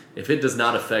if it does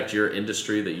not affect your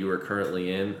industry that you are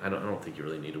currently in, I don't think you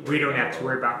really need to worry. We don't have to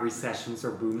worry about recessions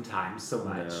or boom times so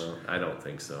much. No, I don't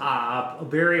think so. A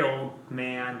very old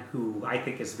man who I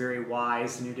think is very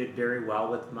wise and who did very well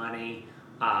with money.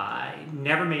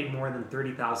 Never made more than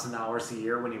 $30,000 a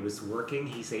year when he was working.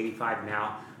 He's 85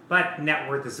 now. But net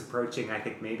worth is approaching, I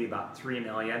think, maybe about $3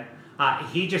 million.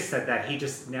 He just said that he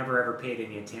just never ever paid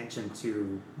any attention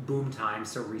to boom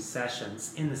times or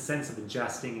recessions in the sense of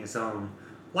adjusting his own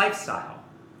lifestyle.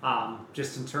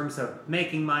 Just in terms of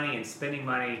making money and spending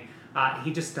money,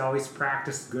 he just always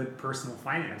practiced good personal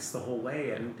finance the whole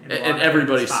way. And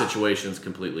everybody's situation is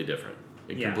completely different.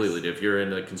 Yes. Completely different. If you're in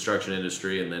the construction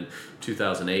industry and then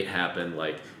 2008 happened,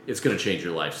 it's going to change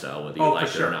your lifestyle whether you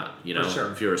like it or not.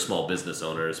 If you're a small business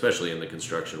owner, especially in the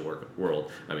construction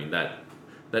world,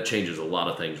 that changes a lot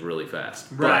of things really fast.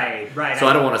 Right. So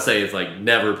I don't want to say it's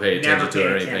never pay attention to it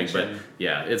or anything, but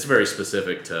yeah, it's very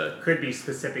specific to. Could be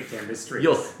specific to industries.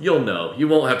 You'll know. You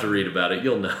won't have to read about it.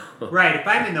 You'll know. Right. If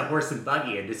I'm in the horse and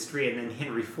buggy industry and then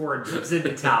Henry Ford moves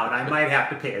into town, I might have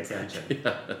to pay attention.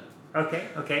 Yeah. Okay.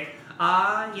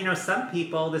 Some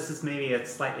people, this is maybe a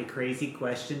slightly crazy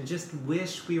question, just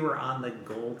wish we were on the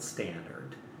gold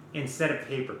standard instead of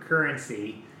paper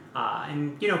currency.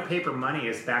 Paper money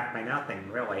is backed by nothing,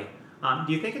 really.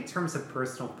 Do you think in terms of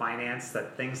personal finance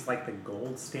that things like the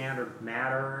gold standard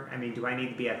matter? I mean, do I need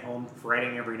to be at home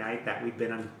fretting every night that we've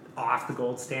been off the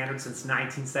gold standard since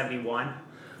 1971?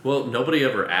 Well, nobody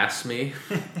ever asked me,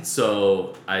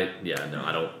 so I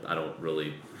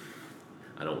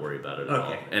don't worry about it at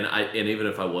all. And even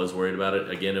if I was worried about it,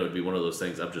 again, it would be one of those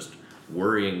things I'm just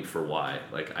worrying for why.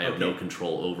 I have no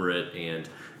control over it, and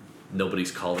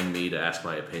nobody's calling me to ask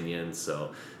my opinion,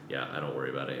 so yeah, I don't worry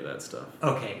about any of that stuff.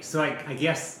 Okay, so I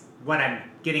guess what I'm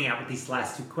getting at with these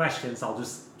last two questions, I'll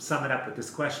just sum it up with this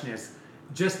question is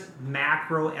just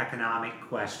macroeconomic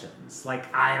questions.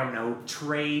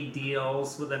 Trade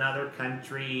deals with another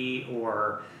country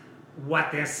or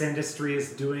what this industry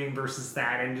is doing versus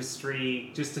that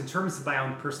industry, just in terms of my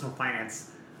own personal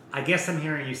finance. I guess I'm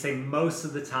hearing you say most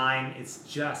of the time it's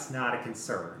just not a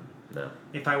concern. No.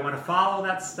 If I want to follow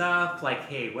that stuff,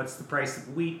 hey, what's the price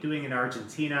of wheat doing in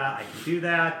Argentina? I can do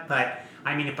that. But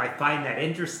if I find that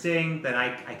interesting, then I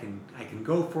can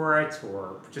go for it.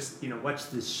 Or just what's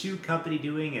this shoe company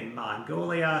doing in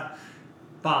Mongolia?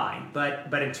 Fine.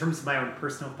 But in terms of my own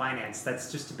personal finance, that's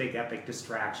just a big epic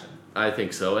distraction. I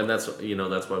think so, and that's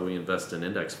why we invest in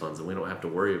index funds, and we don't have to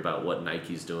worry about what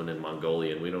Nike's doing in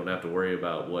Mongolia, and we don't have to worry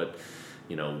about what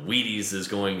Wheaties is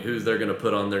who they're going to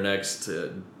put on their next,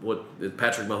 what is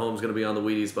Patrick Mahomes going to be on the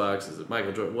Wheaties box? Is it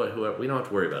Michael Jordan? Whoever. We don't have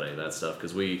to worry about any of that stuff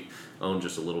because we own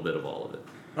just a little bit of all of it.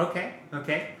 Okay.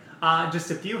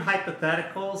 Just a few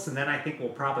hypotheticals, and then I think we'll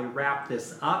probably wrap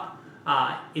this up.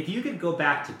 If you could go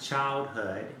back to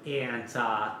childhood and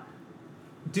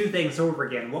do things over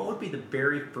again, what would be the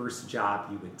very first job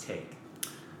you would take?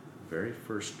 Very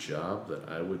first job that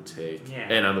I would take? Yeah.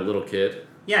 And I'm a little kid?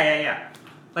 Yeah.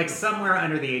 Somewhere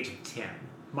under the age of 10.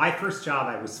 My first job,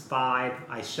 I was 5.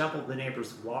 I shoveled the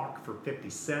neighbor's walk for 50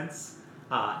 cents.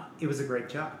 It was a great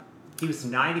job. He was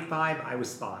 95, I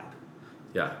was 5.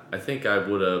 Yeah, I think I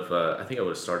would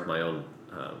have started my own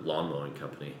lawn mowing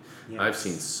company. Yes. I've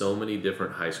seen so many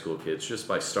different high school kids just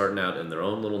by starting out in their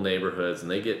own little neighborhoods, and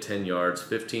they get 10 yards,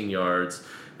 15 yards,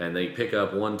 and they pick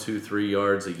up 1, 2, 3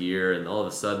 yards a year, and all of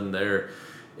a sudden they're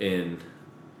in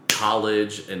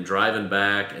college and driving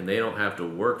back, and they don't have to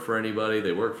work for anybody.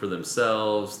 They work for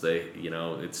themselves.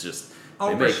 It's just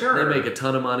they make a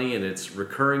ton of money, and it's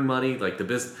recurring money. Like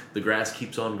the grass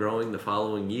keeps on growing the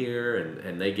following year,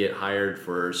 and they get hired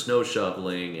for snow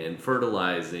shoveling and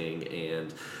fertilizing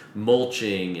and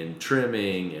mulching and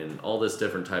trimming and all this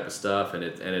different type of stuff, and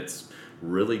it's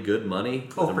really good money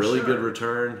with a really good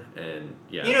return. And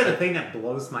the thing that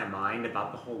blows my mind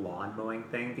about the whole lawn mowing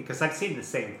thing, because I've seen the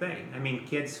same thing. I mean,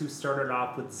 kids who started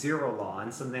off with 0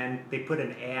 lawns, and then they put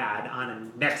an ad on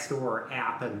a next door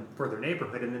app for their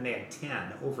neighborhood, and then they had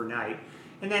 10 overnight,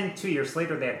 and then 2 years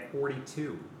later they had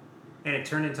 42, and it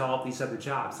turned into all these other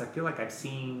jobs. I feel like I've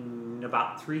seen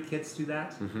about 3 kids do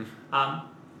that.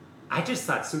 I just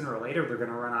thought sooner or later they're going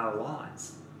to run out of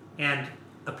lawns, and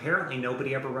apparently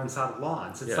nobody ever runs out of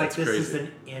lawns. It's like this crazy. Is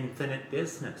an infinite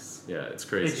business. Yeah, it's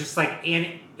crazy. It's just like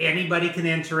anybody can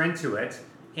enter into it,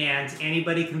 and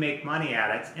anybody can make money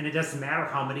at it, and it doesn't matter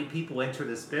how many people enter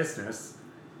this business.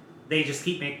 They just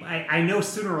keep making. I know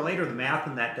sooner or later the math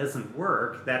on that doesn't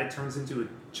work, that it turns into a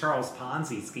Charles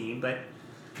Ponzi scheme, but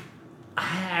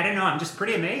I don't know. I'm just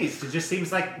pretty amazed. It just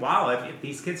seems like, wow, if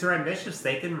these kids are ambitious,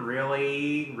 they can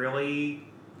really, really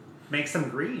make some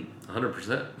green.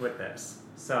 100% with this.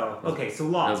 So, okay, so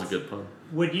lawns. That was a good pun.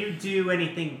 Would you do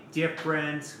anything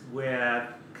different with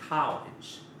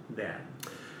college then?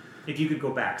 If you could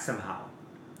go back somehow?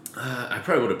 I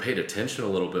probably would have paid attention a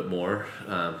little bit more.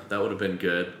 That would have been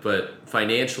good. But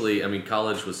financially, I mean,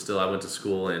 college was still, I went to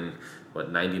school in,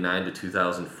 99 to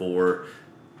 2004.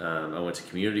 I went to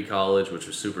community college, which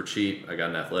was super cheap. I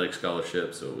got an athletic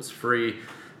scholarship, so it was free.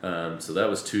 So that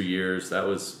was 2 years. That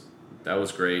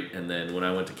was great. And then when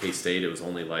I went to K-State, it was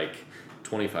only like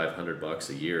 $2,500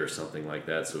 a year or something like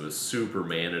that. So it was super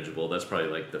manageable. That's probably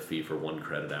like the fee for 1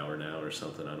 credit hour now or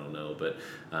something. I don't know. But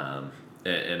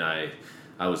and I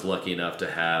was lucky enough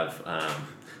to have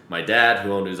my dad,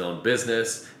 who owned his own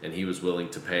business, and he was willing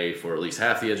to pay for at least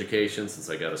half the education. Since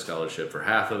I got a scholarship for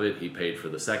half of it, he paid for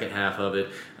the second half of it,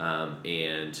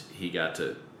 and he got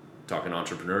to talking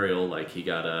entrepreneurial, like he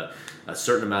got a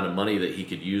certain amount of money that he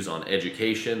could use on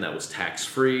education that was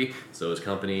tax-free. So his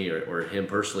company or him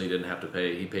personally didn't have to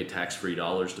pay. He paid tax-free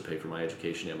dollars to pay for my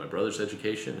education and my brother's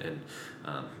education, and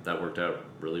that worked out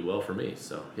really well for me.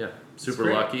 So yeah,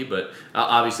 super lucky. But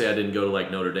obviously I didn't go to like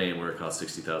Notre Dame where it cost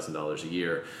 $60,000 a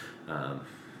year.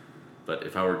 But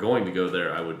if I were going to go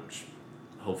there, I would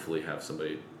hopefully have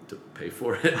somebody to pay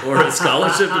for it, or a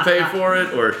scholarship to pay for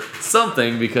it, or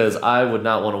something, because I would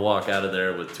not want to walk out of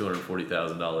there with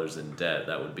 $240,000 in debt.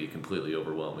 That would be completely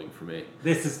overwhelming for me.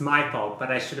 This is my fault, but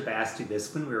I should have asked you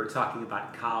this when we were talking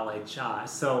about college.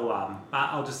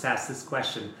 I'll just ask this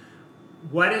question.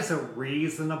 What is a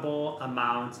reasonable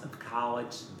amount of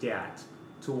college debt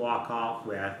to walk off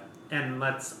with? And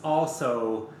let's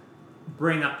also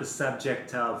bring up the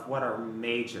subject of what our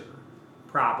major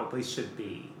probably should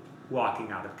be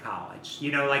walking out of college.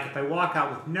 You know, like if I walk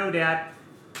out with no debt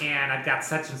and I've got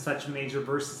such and such a major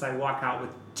versus I walk out with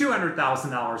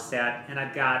 $200,000 debt and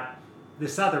I've got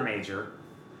this other major.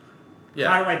 Yeah.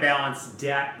 How do I balance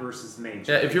debt versus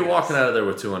major? Yeah, if you're walking out of there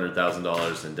with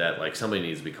 $200,000 in debt, like somebody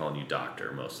needs to be calling you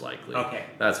doctor, most likely. Okay.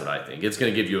 That's what I think. It's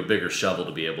going to give you a bigger shovel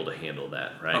to be able to handle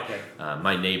that, right? Okay.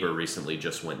 My neighbor recently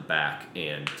just went back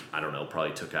and, I don't know,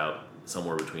 probably took out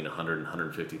somewhere between $100,000 and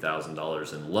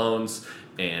 $150,000 in loans,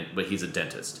 but he's a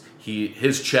dentist.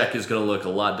 His check is going to look a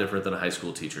lot different than a high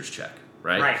school teacher's check,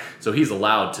 right? Right. So he's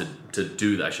allowed to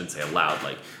do that. I shouldn't say allowed,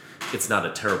 like it's not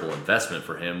a terrible investment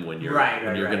for him when you're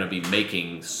going to be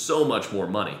making so much more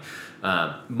money.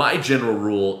 My general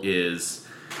rule is,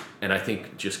 and I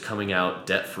think just coming out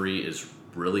debt free is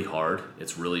really hard.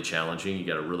 It's really challenging. You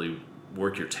got to really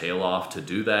work your tail off to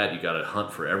do that. You got to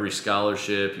hunt for every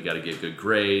scholarship. You got to get good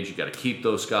grades. You got to keep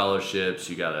those scholarships.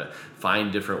 You got to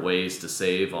find different ways to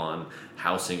save on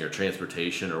housing or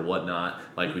transportation or whatnot,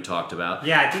 like we talked about.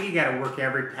 Yeah, I think you got to work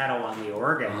every pedal on the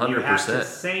organ. 100%. You have to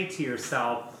say to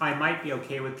yourself, I might be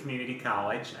okay with community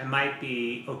college. I might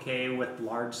be okay with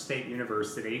large state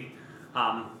university.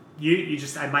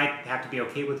 I might have to be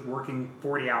okay with working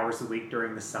 40 hours a week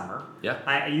during the summer.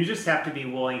 Yeah. You just have to be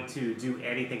willing to do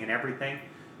anything and everything.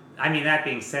 I mean, that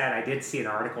being said, I did see an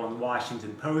article in the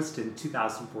Washington Post in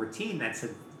 2014 that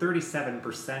said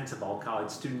 37% of all college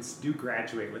students do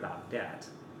graduate without debt.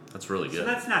 That's really good. So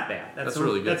that's not bad. That's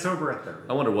really good. That's over a third.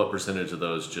 I wonder what percentage of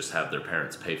those just have their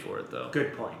parents pay for it, though.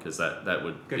 Good point. Because that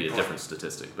would be a different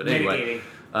statistic. But anyway,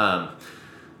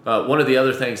 one of the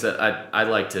other things that I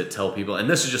like to tell people, and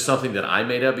this is just something that I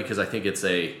made up because I think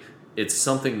it's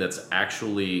something that's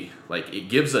actually, like, it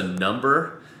gives a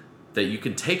number that you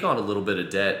can take on a little bit of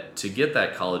debt to get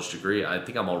that college degree. I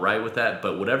think I'm all right with that.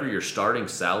 But whatever your starting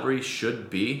salary should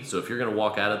be, so if you're going to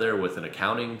walk out of there with an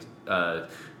accounting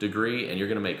degree and you're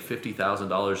going to make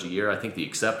 $50,000 a year, I think the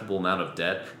acceptable amount of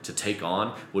debt to take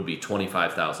on would be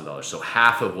 $25,000. So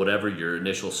half of whatever your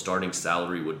initial starting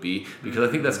salary would be, because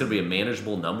I think that's going to be a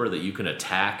manageable number that you can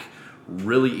attack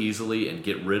really easily and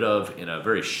get rid of in a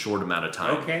very short amount of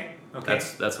time. Okay.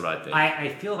 That's what I think. I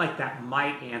feel like that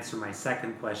might answer my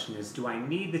second question is, do I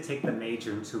need to take the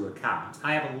major into account?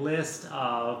 I have a list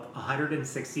of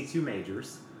 162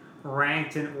 majors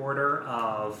ranked in order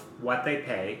of what they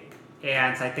pay.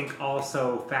 And I think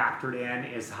also factored in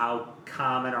is how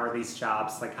common are these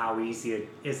jobs, like how easy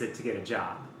is it to get a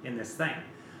job in this thing.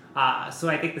 So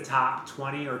I think the top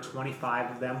 20 or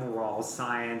 25 of them were all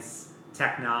science,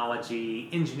 technology,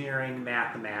 engineering,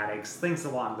 mathematics, things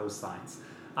along those lines.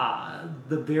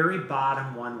 The very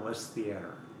bottom one was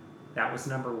theater. That was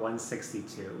number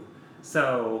 162.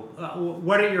 So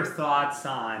what are your thoughts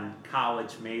on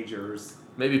college majors?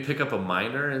 Maybe pick up a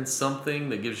minor in something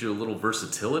that gives you a little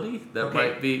versatility. That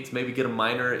might be to maybe get a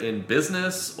minor in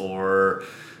business or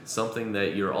something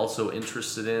that you're also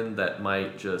interested in that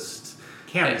might just...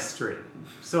 Chemistry.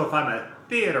 So if I'm a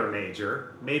theater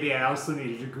major, maybe I also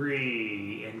need a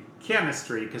degree in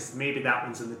chemistry because maybe that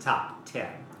one's in the top 10.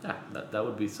 Yeah, that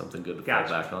would be something good to fall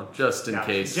back on, just in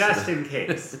case. Just in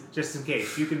case. Just in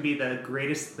case. You can be the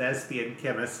greatest thespian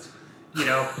chemist,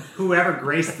 whoever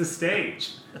graced the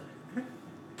stage.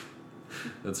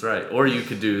 That's right. Or you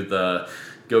could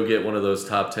go get one of those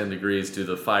top 10 degrees, do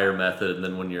the FIRE method, and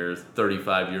then when you're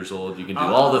 35 years old, you can do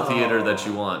all the theater that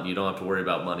you want. You don't have to worry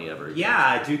about money ever again.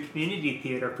 Yeah, do community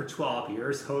theater for 12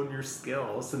 years, hone your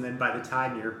skills, and then by the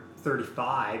time you're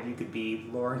 35, you could be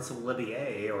Laurence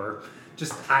Olivier or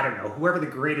just, I don't know, whoever the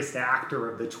greatest actor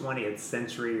of the 20th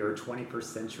century or 21st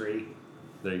century.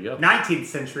 There you go. 19th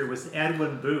century was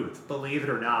Edwin Booth, believe it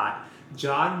or not.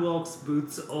 John Wilkes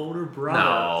Booth's older brother.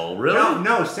 No, really?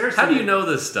 No, seriously. How do you know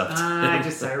this stuff? I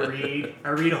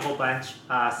read a whole bunch.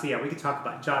 So yeah, we could talk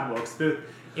about John Wilkes Booth.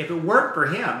 If it weren't for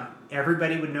him,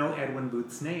 everybody would know Edwin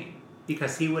Booth's name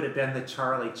because he would have been the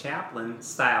Charlie Chaplin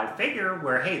style figure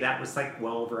where, hey, that was like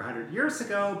well over 100 years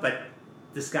ago, but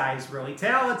this guy is really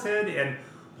talented. And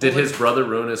did his brother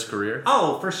ruin his career?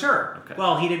 Oh, for sure. Okay.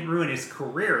 Well, he didn't ruin his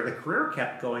career. The career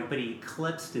kept going, but he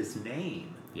eclipsed his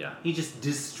name. Yeah. He just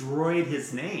destroyed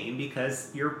his name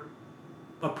because you're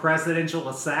a presidential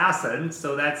assassin,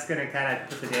 so that's going to kind of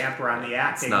put the damper on the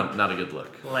acting. It's not a good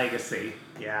look. Legacy.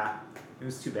 Yeah. It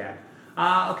was too bad.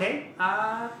 Okay.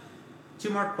 2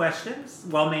 more questions.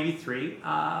 Well, maybe 3.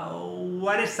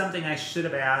 What is something I should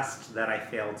have asked that I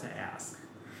failed to ask?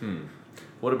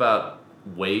 What about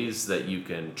ways that you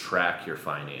can track your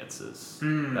finances?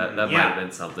 That might have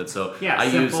been something. So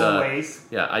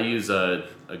I use a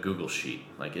Google Sheet.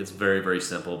 Like, it's very, very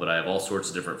simple, but I have all sorts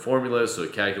of different formulas. So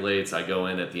it calculates. I go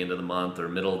in at the end of the month or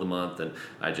middle of the month, and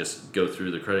I just go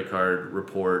through the credit card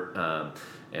report.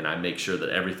 And I make sure that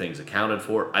everything's accounted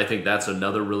for. I think that's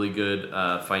another really good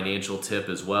financial tip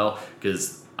as well,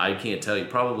 because I can't tell you,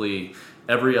 probably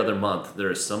every other month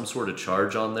there is some sort of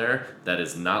charge on there that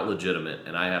is not legitimate,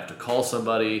 and I have to call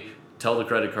somebody, tell the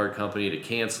credit card company to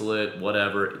cancel it,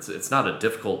 whatever. It's not a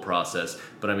difficult process,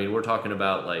 but I mean, we're talking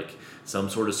about like some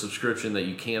sort of subscription that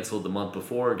you canceled the month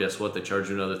before. Guess what? They charge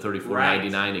you another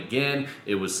 $34.99 again.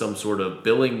 It was some sort of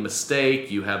billing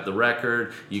mistake. You have the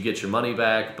record. You get your money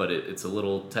back, but it's a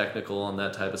little technical on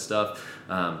that type of stuff.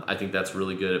 I think that's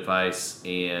really good advice,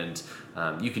 and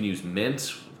you can use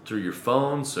Mint through your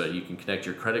phone, so you can connect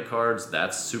your credit cards.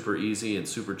 That's super easy and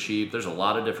super cheap. There's a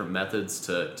lot of different methods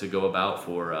to go about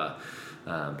for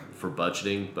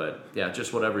budgeting, but yeah,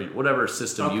 just whatever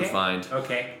system you find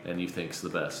and you think's the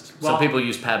best. Well, some people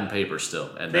use pad and paper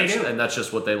still, and that's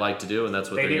just what they like to do, and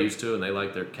that's what they're used to, and they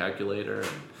like their calculator.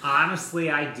 Honestly,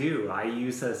 I do. I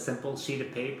use a simple sheet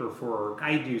of paper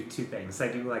I do 2 things.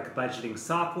 I do like a budgeting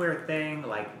software thing,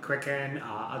 like Quicken.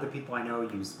 Other people I know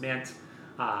use Mint.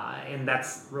 And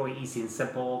that's really easy and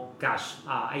simple. Gosh,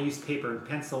 I use paper and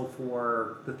pencil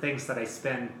for the things that I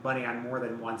spend money on more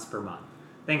than once per month.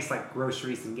 Things like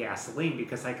groceries and gasoline,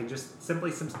 because I can just simply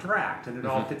subtract, and it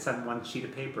all fits on one sheet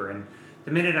of paper. And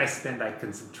the minute I spend, I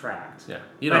can subtract. Yeah,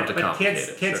 you don't have to complicate it.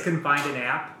 But kids can find an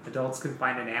app. Adults can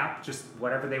find an app. Just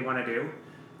whatever they want to do.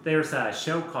 There's a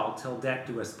show called Till Death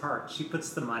Do Us Part. She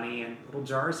puts the money in little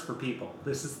jars for people.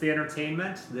 This is the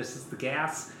entertainment. This is the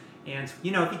gas. And, if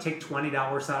you take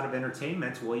 $20 out of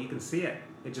entertainment, well, you can see it.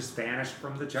 It just vanished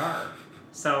from the jar.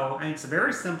 So, it's a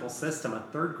very simple system. A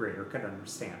 3rd grader could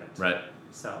understand it. Right.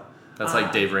 So, That's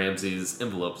like Dave Ramsey's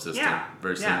envelope system.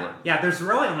 Very similar. Yeah, there's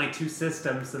really only two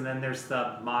systems, and then there's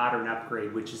the modern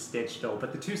upgrade, which is digital.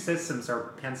 But the two systems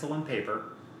are pencil and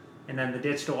paper, and then the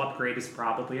digital upgrade is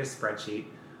probably a spreadsheet.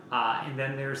 And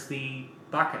then there's the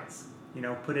buckets.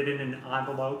 Put it in an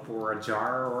envelope or a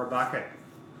jar or a bucket.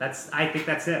 I think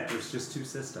that's it. There's just two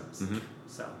systems. Mm-hmm.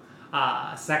 So,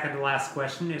 second to last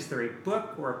question, is there a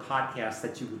book or a podcast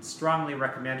that you would strongly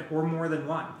recommend, or more than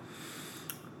one?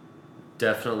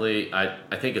 Definitely.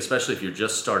 I think especially if you're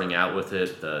just starting out with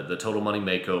it, the Total Money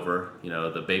Makeover,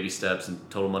 the baby steps and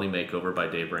Total Money Makeover by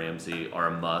Dave Ramsey are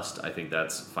a must. I think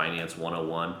that's Finance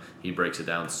 101. He breaks it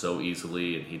down so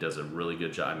easily, and he does a really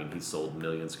good job. I mean, he's sold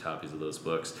millions of copies of those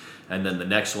books. And then the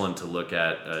next one to look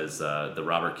at is the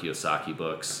Robert Kiyosaki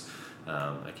books.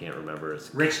 I can't remember.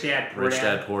 It's Rich Dad,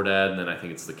 Poor Dad, and then I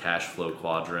think it's the Cash Flow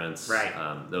Quadrants. Right.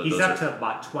 He's up to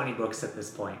about 20 books at this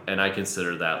point. And I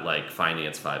consider that like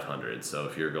Finance 500. So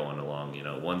if you're going along,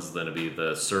 one's going to be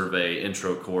the survey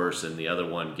intro course, and the other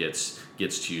one gets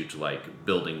you to like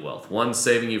building wealth. One's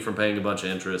saving you from paying a bunch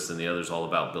of interest, and the other's all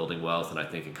about building wealth. And I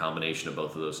think a combination of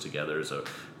both of those together is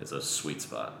a sweet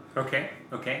spot. Okay.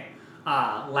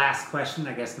 Last question,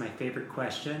 I guess my favorite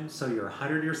question. So you're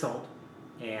 100 years old,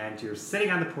 and you're sitting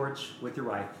on the porch with your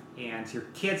wife, and your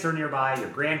kids are nearby, your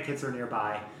grandkids are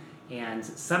nearby, and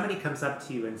somebody comes up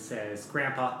to you and says,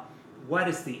 Grandpa, what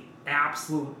is the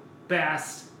absolute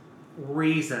best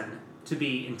reason to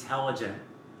be intelligent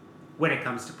when it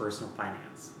comes to personal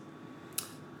finance?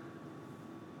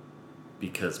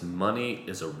 Because money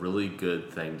is a really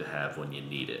good thing to have when you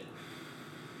need it.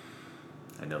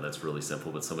 I know that's really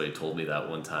simple, but somebody told me that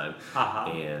one time,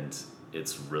 and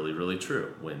it's really, really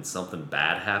true. When something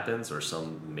bad happens or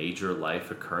some major life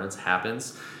occurrence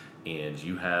happens and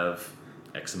you have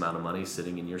X amount of money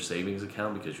sitting in your savings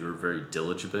account because you're very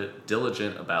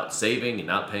diligent about saving and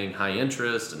not paying high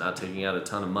interest and not taking out a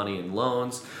ton of money in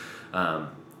loans,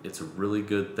 it's a really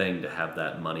good thing to have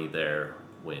that money there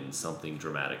when something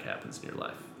dramatic happens in your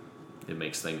life. It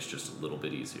makes things just a little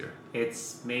bit easier.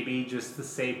 It's maybe just the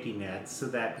safety net so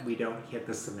that we don't hit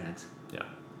the cement. Yeah.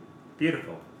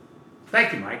 Beautiful.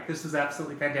 Thank you, Mike. This was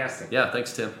absolutely fantastic. Yeah,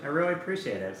 thanks, Tim. I really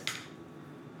appreciate it.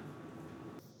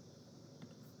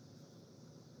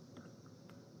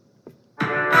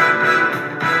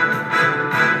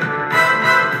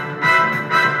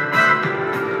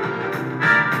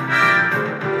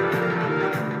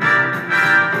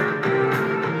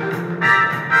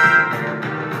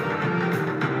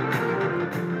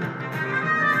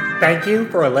 Thank you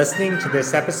for listening to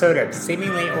this episode of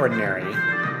Seemingly Ordinary.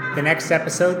 The next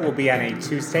episode will be on a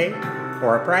Tuesday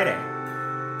or a Friday.